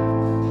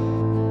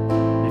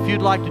 If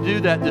you'd like to do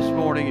that this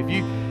morning,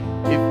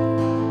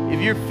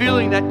 if you're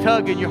feeling that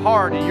tug in your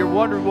heart and you're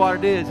wondering what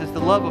it is, it's the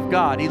love of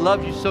God. He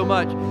loves you so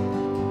much.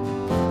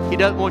 He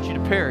doesn't want you to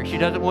perish. He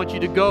doesn't want you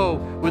to go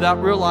without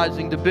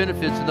realizing the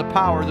benefits and the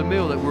power of the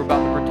meal that we're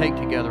about to partake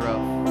together of.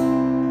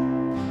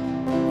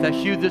 If that's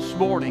you this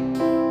morning,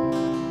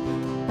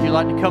 you'd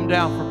like to come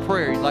down for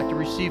prayer, you'd like to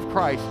receive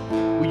Christ,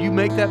 will you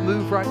make that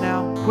move right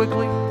now,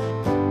 quickly?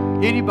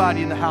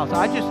 Anybody in the house,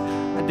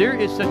 there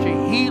is such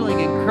a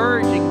healing,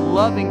 encouraging,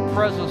 loving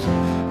presence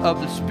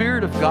of the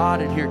Spirit of God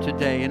in here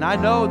today. And I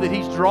know that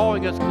He's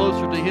drawing us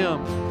closer to Him.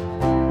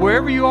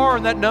 Wherever you are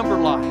in that number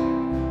line,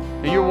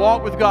 and your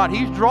walk with God,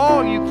 He's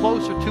drawing you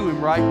closer to Him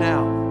right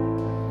now.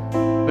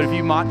 But if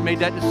you made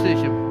that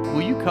decision,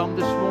 will you come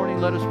this morning?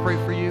 Let us pray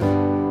for you.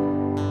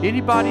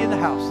 Anybody in the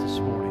house this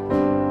morning?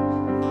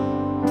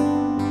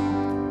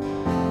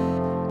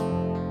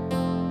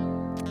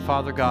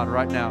 Father God,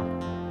 right now,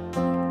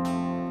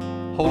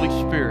 Holy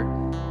Spirit,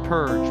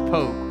 purge,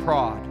 poke,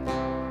 prod,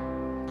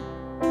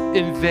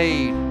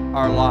 invade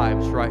our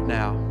lives right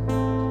now.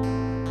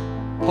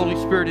 Holy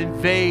Spirit,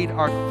 invade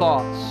our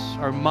thoughts,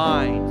 our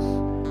minds,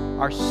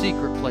 our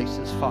secret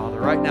places,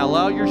 Father. Right now,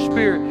 allow your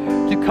Spirit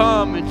to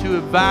come and to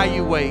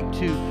evaluate,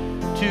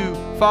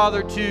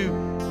 Father, to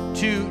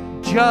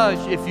judge,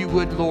 if you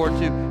would, Lord,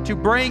 to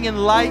bring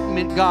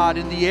enlightenment, God,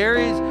 in the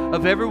areas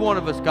of every one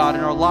of us, God,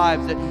 in our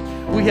lives that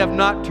we have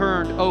not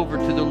turned over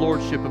to the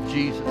Lordship of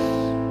Jesus.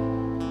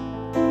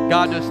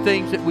 God, those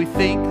things that we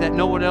think that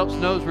no one else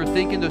knows we're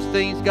thinking, those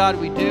things, God,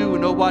 we do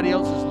when nobody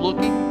else is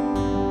looking.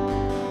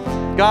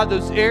 God,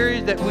 those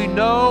areas that we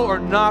know are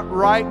not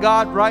right,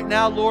 God, right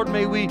now, Lord,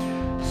 may we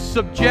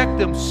subject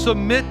them,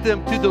 submit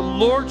them to the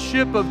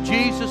Lordship of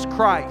Jesus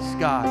Christ,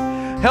 God.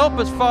 Help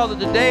us, Father,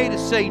 today to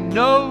say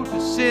no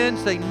to sin,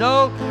 say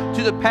no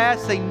to the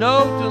past, say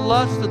no to the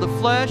lust of the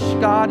flesh,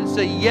 God, and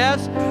say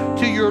yes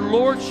to your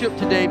Lordship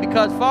today,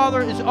 because,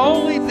 Father, it's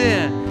only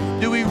then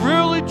do we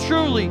really,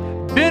 truly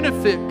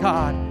benefit,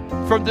 God,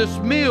 from this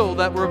meal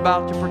that we're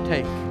about to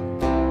partake.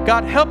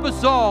 God, help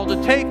us all to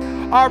take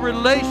our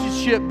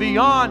relationship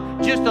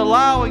beyond just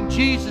allowing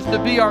Jesus to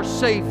be our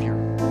Savior.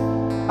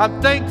 I'm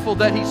thankful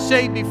that He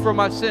saved me from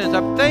my sins.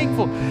 I'm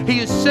thankful He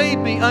has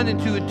saved me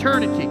unto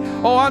eternity.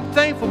 Oh, I'm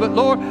thankful, but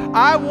Lord,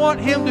 I want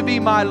Him to be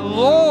my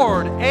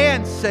Lord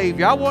and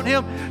Savior. I want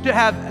Him to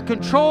have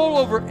control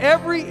over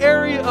every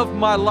area of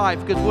my life,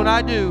 because when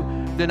I do,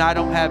 then I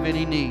don't have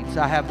any needs.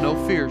 I have no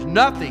fears,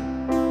 nothing.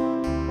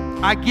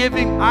 I give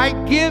Him,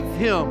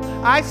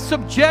 I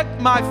subject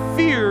my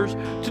fears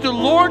to the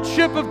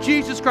Lordship of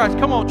Jesus Christ.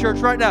 Come on, church,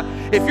 right now.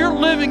 If you're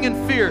living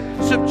in fear,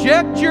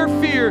 subject your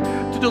fear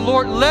to the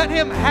Lord. Let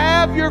Him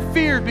have your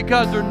fears,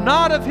 because they're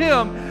not of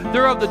Him,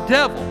 they're of the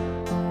devil.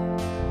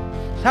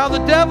 It's how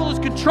the devil is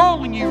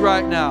controlling you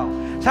right now.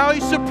 It's how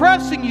he's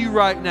suppressing you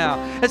right now.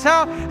 It's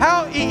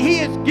how he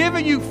is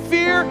giving you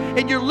fear,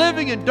 and you're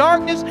living in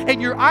darkness,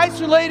 and you're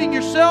isolating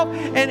yourself,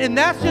 and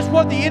that's just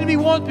what the enemy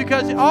wants,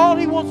 because all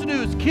he wants to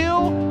do is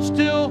kill,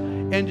 steal,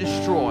 and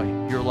destroy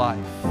your life.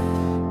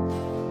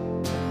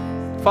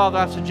 Father,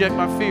 I subject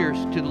my fears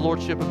to the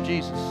Lordship of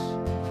Jesus.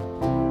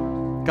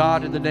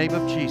 God, in the name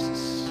of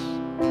Jesus,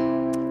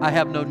 I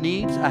have no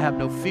needs. I have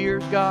no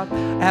fears, God.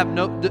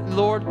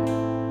 Lord,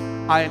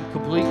 I am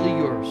completely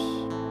yours.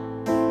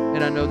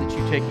 And I know that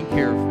you're taking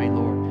care of me,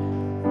 Lord.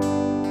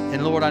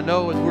 And Lord, I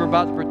know as we're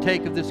about to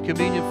partake of this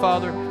communion,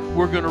 Father,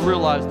 we're going to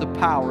realize the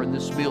power in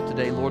this meal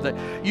today, Lord, that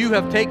you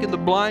have taken the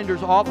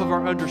blinders off of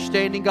our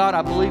understanding, God.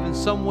 I believe in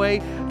some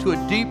way to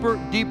a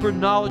deeper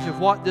knowledge of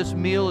what this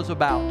meal is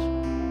about.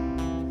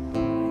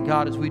 And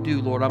God, as we do,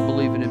 Lord, I'm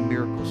believing in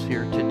miracles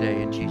here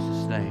today in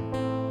Jesus' name.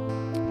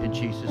 In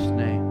Jesus'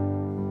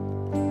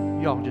 name.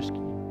 Y'all just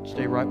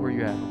stay right where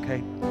you're at,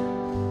 okay?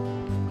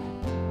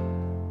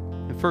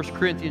 1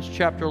 Corinthians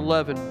chapter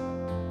 11,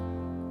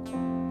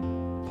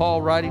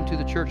 Paul writing to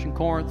the church in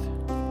Corinth.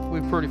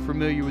 We're pretty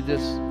familiar with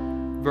this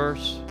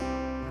verse.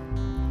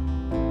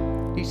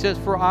 He says,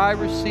 "For I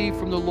received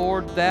from the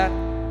Lord that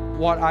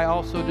what I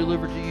also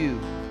delivered to you,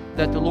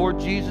 that the Lord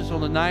Jesus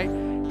on the night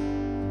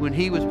when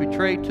He was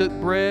betrayed took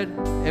bread,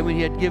 and when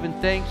He had given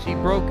thanks, He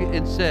broke it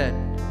and said."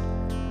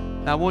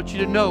 Now I want you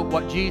to note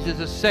what Jesus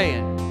is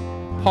saying.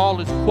 Paul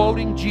is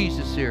quoting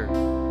Jesus here.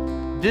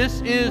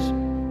 "This is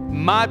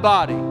my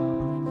body."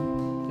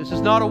 This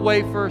is not a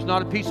wafer, it's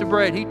not a piece of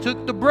bread. He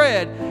took the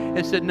bread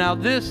and said, "Now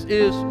this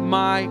is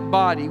my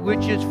body,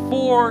 which is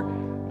for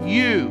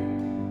you.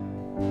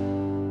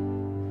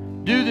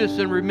 Do this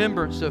in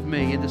remembrance of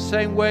me." In the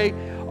same way,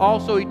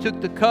 also He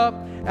took the cup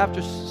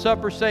after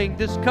supper, saying,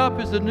 "This cup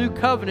is the new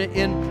covenant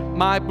in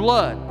my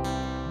blood.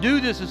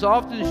 Do this as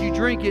often as you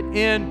drink it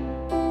in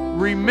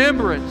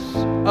remembrance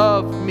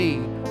of me.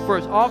 For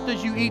as often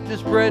as you eat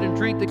this bread and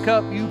drink the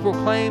cup, you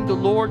proclaim the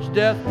Lord's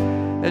death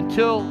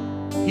until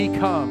He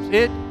comes."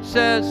 It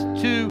says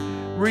to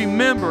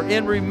remember,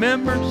 in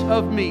remembrance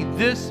of me.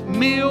 This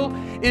meal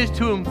is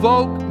to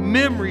invoke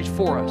memories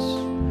for us.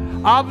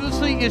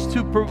 Obviously, is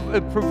to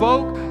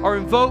provoke or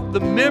invoke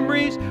the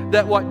memories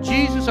that what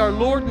Jesus, our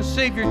Lord and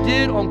Savior,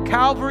 did on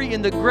Calvary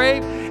in the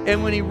grave,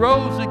 and when He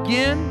rose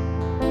again.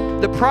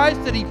 The price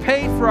that He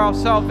paid for our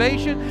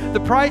salvation, the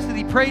price that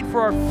He paid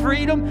for our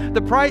freedom,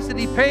 the price that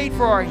He paid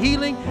for our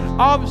healing,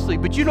 obviously.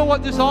 But you know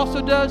what this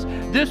also does?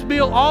 This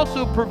meal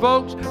also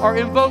provokes or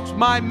invokes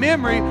my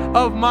memory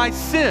of my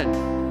sin.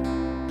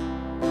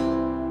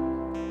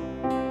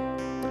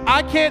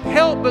 I can't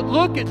help but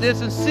look at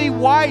this and see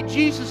why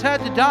Jesus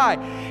had to die.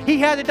 He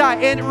had to die.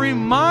 And it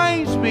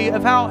reminds me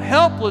of how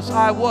helpless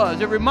I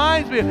was. It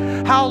reminds me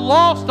of how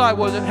lost I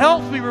was. It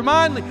helps me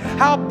remind me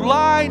how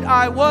blind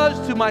I was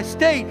to my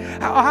state,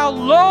 how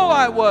low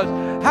I was,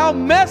 how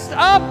messed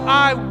up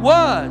I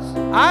was.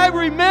 I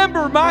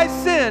remember my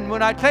sin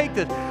when I take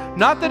this.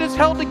 Not that it's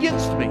held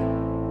against me,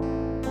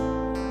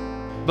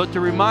 but to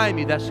remind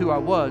me that's who I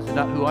was and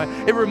not who I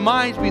am. It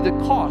reminds me the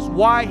cost,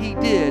 why He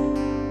did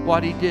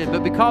what He did.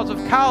 But because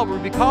of Calvary,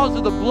 because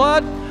of the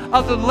blood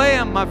of the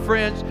Lamb, my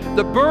friends,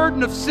 the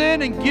burden of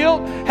sin and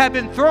guilt have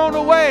been thrown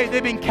away.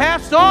 They've been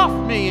cast off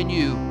me and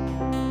you.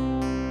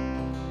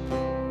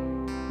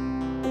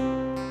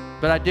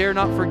 But I dare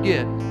not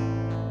forget.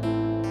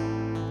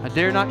 I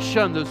dare not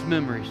shun those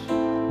memories,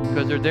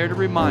 because they're there to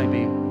remind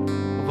me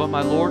of what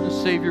my Lord and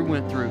Savior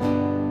went through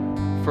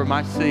for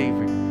my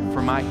saving,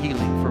 for my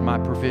healing, for my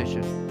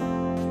provision.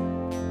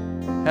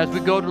 As we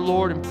go to the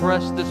Lord and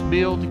press this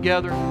meal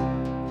together,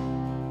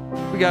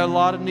 we got a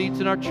lot of needs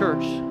in our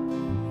church.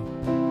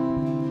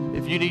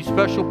 If you need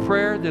special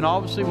prayer, then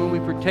obviously when we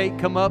partake,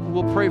 come up and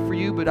we'll pray for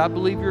you. But I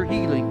believe your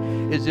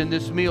healing is in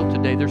this meal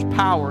today. There's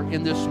power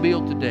in this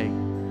meal today.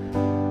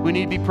 We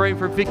need to be praying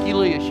for Vicki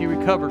Lee as she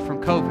recovered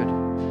from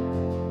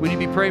COVID. We need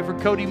to be praying for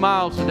Cody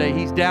Miles today.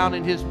 He's down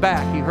in his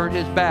back. He hurt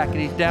his back and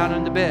he's down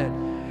in the bed.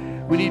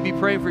 We need to be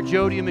praying for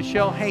Jody and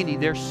Michelle Haney.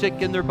 They're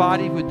sick in their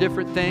body with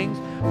different things,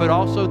 but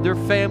also their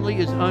family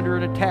is under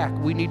an attack.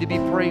 We need to be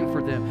praying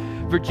for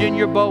them.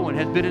 Virginia Bowen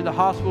has been in the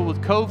hospital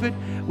with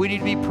COVID. We need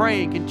to be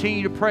praying,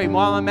 continue to pray.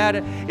 While I'm at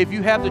it, if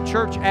you have the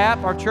church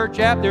app, our church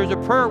app, there's a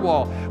prayer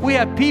wall. We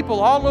have people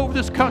all over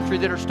this country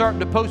that are starting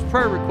to post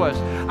prayer requests.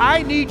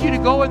 I need you to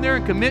go in there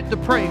and commit to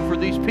praying for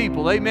these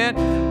people. Amen.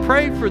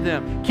 Pray for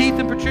them. Keith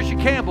and Patricia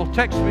Campbell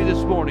texted me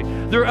this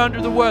morning. They're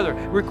under the weather,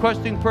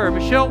 requesting prayer.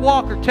 Michelle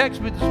Walker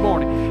texted me this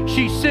morning.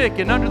 She's sick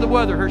and under the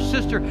weather. Her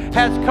sister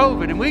has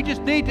COVID. And we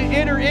just need to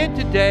enter in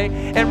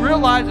today and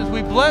realize as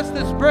we bless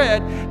this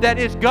bread that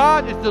it's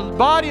God, it's the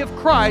body of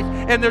Christ,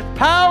 and there's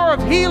power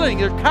of healing,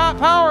 there's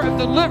power of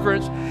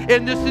deliverance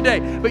in this today.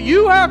 But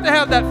you have to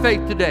have that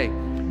faith today.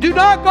 Do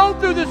not go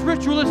through this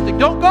ritualistic.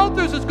 Don't go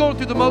through this going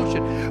through the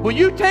motion. When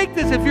you take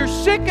this, if you're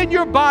sick in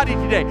your body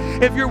today,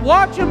 if you're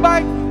watching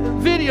by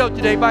video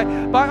today, by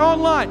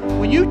online,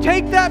 when you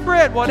take that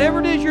bread, whatever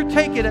it is you're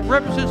taking that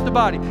represents the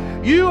body,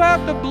 you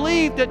have to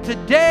believe that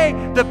today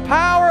the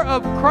power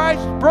of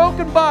Christ's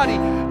broken body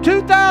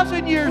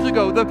 2,000 years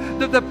ago,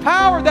 the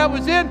power that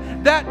was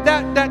in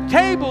that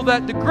table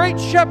that the great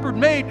shepherd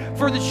made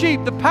for the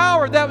sheep, the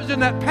power that was in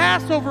that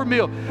Passover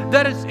meal,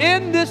 that is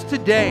in this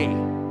today.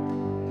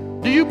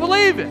 Do you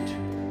believe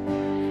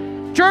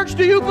it? Church,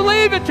 do you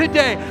believe it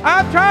today?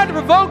 I'm trying to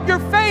provoke your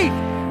faith.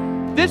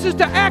 This is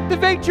to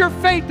activate your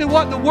faith in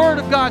what the Word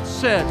of God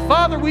says.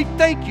 Father, we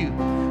thank you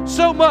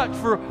so much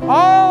for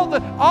all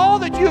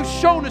that you have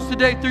shown us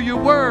today through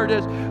your Word.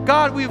 As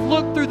God, we've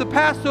looked through the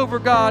Passover,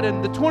 God,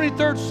 and the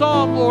 23rd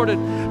Psalm, Lord,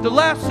 and the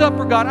Last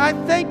Supper, God. I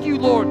thank you,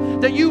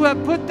 Lord, that you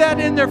have put that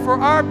in there for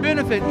our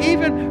benefit,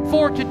 even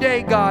for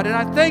today, God. And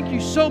I thank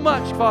you so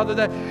much, Father,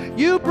 that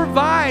you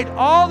provide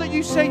all that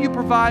you say you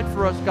provide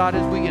for us, God,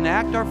 as we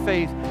enact our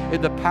faith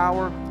in the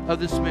power of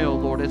this meal,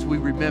 Lord, as we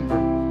remember.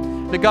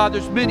 Now, God,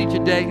 there's many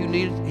today who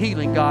need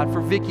healing, God,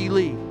 for Vicki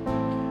Lee.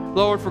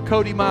 Lord, for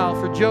Cody Miles,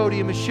 for Jody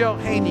and Michelle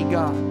Haney,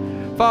 God.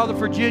 Father,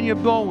 for Virginia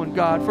Bowen,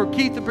 God. For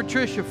Keith and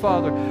Patricia,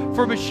 Father.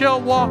 For Michelle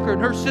Walker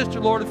and her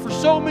sister, Lord. And for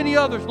so many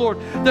others, Lord,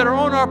 that are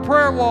on our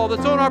prayer wall,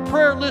 that's on our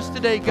prayer list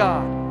today,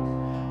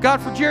 God. God,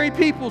 for Jerry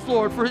Peoples,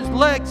 Lord, for his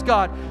legs,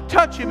 God.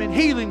 Touch him in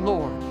healing,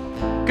 Lord.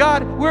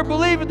 God, we're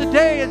believing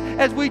today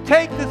as we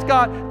take this,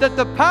 God, that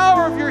the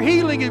power of your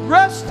healing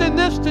rests in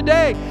this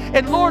today.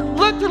 And Lord,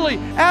 literally,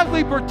 as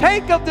we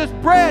partake of this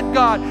bread,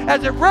 God,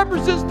 as it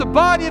represents the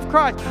body of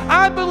Christ,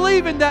 I'm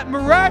believing that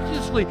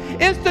miraculously,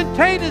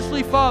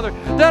 instantaneously, Father,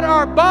 that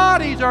our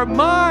bodies, our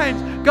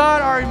minds,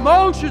 God, our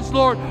emotions,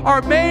 Lord,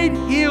 are made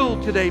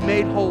healed today,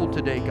 made whole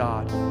today,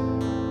 God.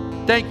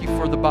 Thank you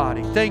for the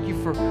body. Thank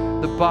you for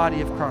the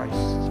body of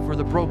Christ, for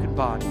the broken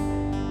body.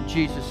 In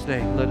Jesus'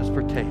 name, let us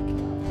partake.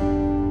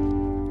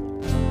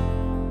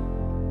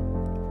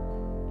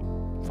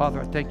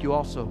 Father, I thank you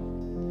also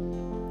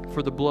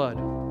for the blood.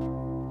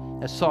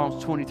 As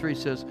Psalms 23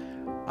 says,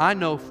 I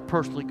know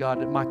personally,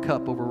 God, that my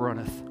cup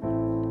overrunneth.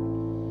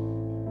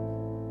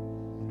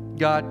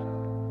 God,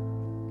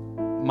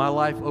 my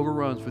life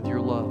overruns with your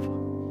love,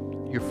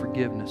 your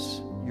forgiveness,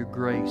 your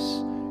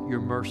grace, your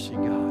mercy,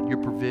 God, your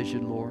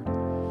provision, Lord,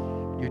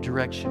 your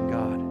direction,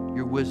 God,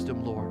 your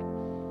wisdom, Lord.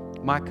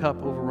 My cup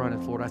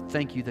overrunneth, Lord. I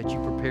thank you that you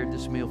prepared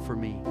this meal for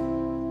me.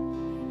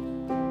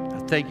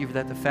 Thank you for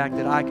that, the fact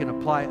that I can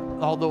apply,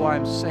 although I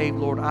am saved,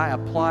 Lord, I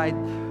applied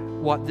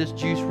what this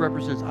juice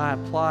represents. I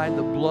applied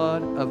the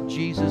blood of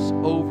Jesus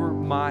over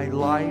my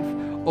life,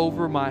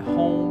 over my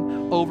home,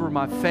 over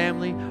my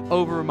family,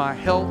 over my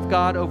health,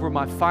 God, over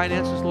my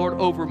finances, Lord,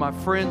 over my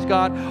friends,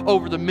 God,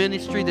 over the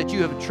ministry that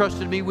you have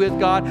entrusted me with,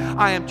 God.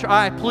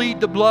 I plead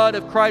the blood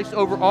of Christ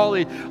over all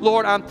these.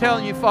 Lord, I'm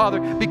telling you, Father,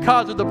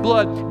 because of the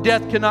blood,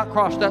 death cannot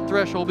cross that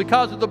threshold.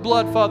 Because of the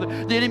blood, Father,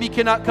 the enemy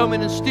cannot come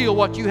in and steal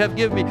what you have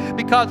given me.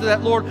 Because of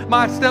that, Lord,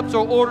 my steps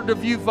are ordered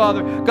of you,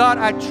 Father. God,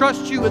 I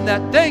trust you in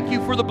that. Thank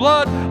you for the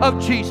blood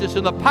of Jesus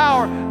and the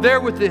power there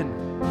within.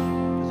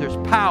 Because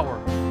there's power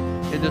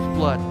in this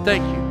blood.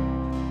 Thank you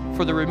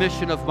for the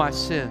remission of my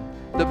sin,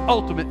 the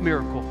ultimate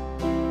miracle.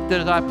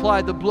 That as I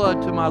applied the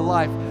blood to my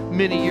life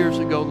many years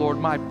ago, Lord,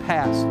 my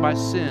past, my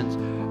sins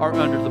are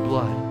under the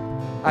blood.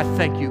 I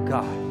thank you,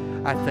 God.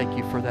 I thank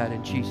you for that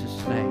in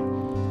Jesus'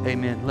 name.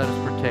 Amen. Let us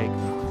partake.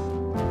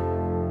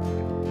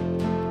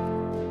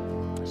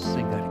 Let's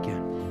sing that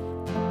again.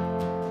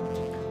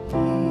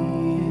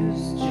 He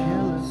is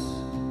jealous,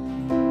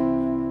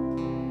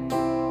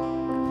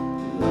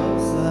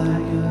 love's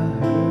like a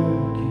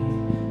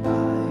hurricane. I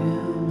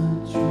am a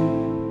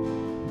tree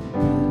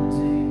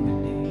bending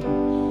beneath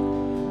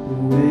the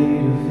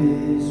weight of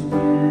his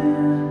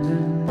wind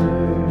and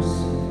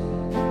mercy.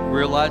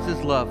 Realize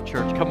his love,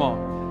 church. Come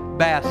on.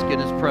 Bask in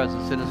his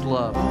presence, in his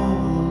love.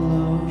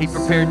 He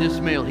prepared this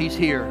meal. He's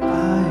here.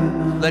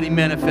 Let him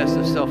manifest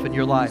himself in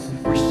your life.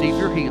 Receive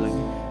your healing.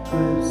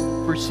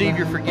 Receive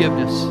your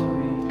forgiveness.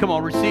 Come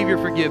on, receive your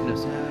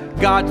forgiveness.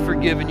 God's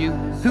forgiven you.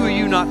 Who are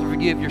you not to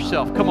forgive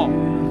yourself? Come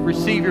on,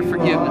 receive your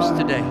forgiveness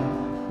today.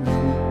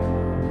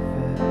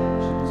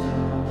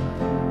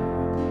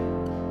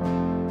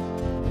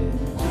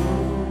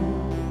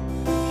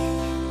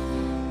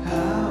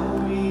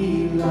 How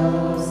he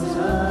loves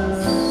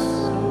us.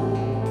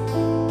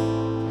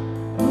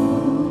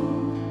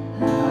 Oh,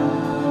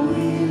 how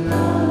he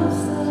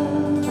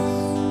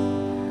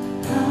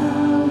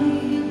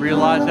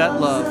realize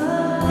that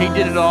love. He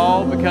did it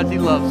all because He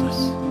loves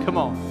us. Come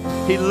on.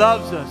 He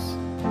loves us.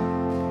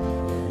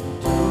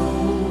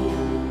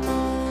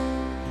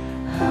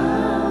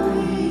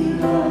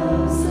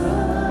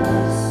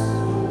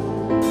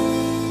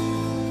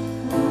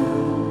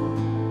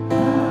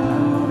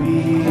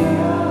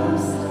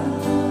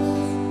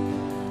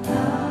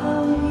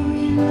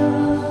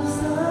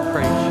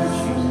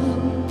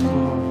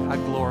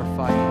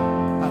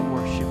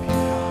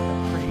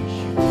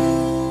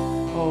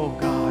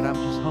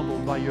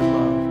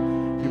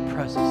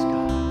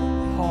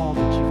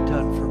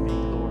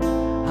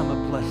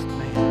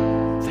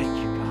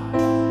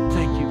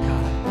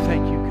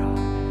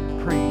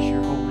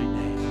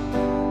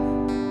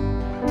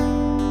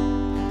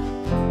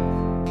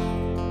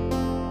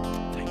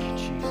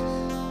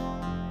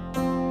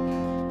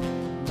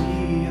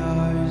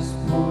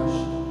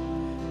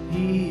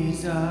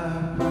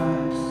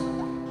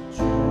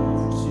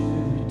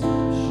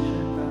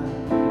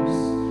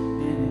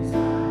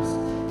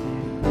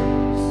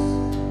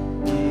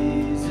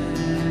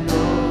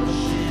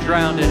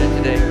 Drowned in it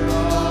today.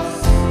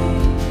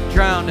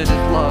 Drowned in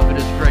His love and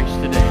His grace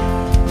today.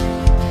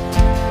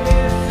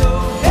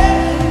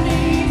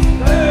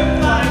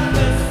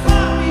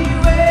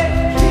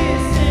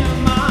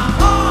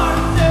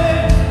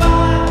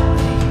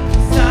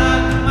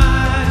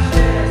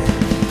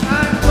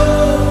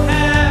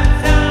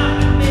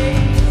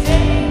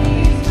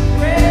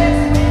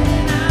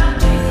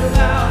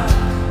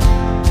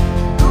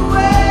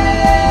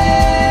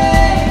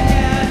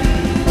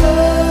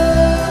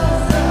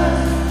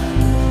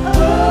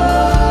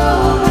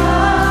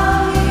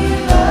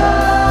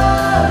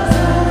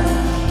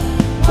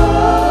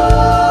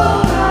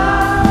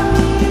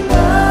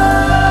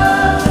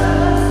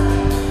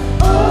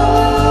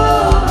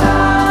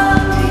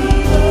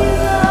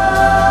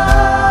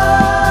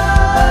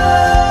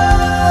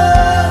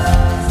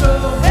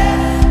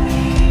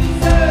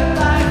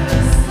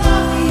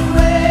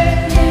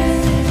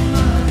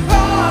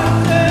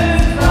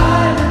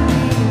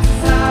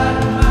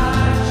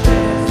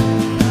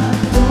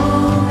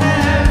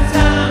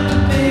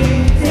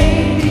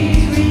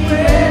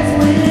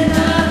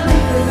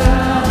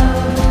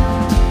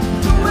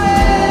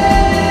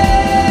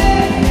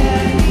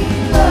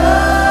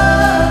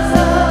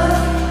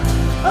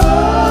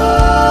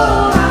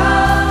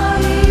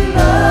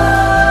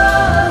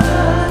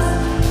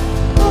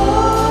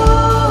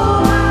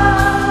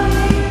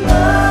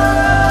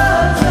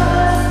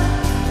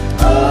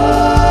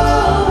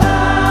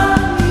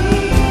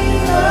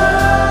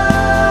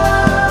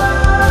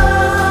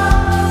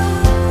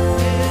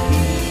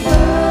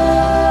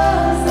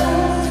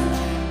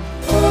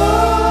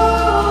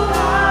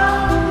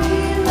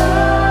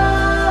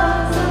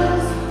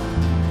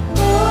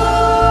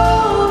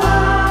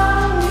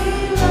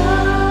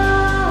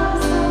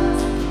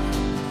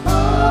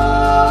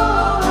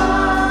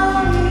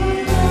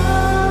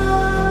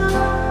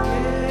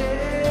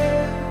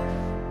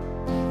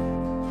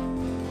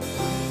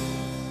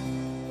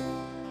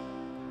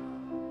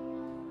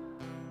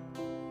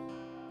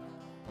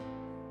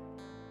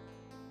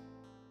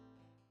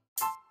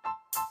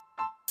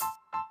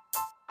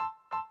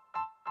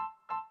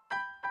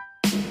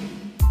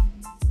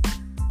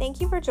 Thank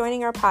you for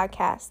joining our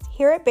podcast.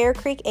 Here at Bear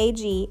Creek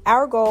AG,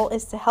 our goal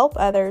is to help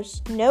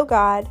others know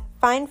God,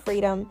 find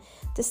freedom,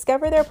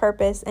 discover their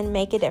purpose, and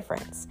make a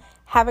difference.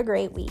 Have a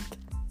great week.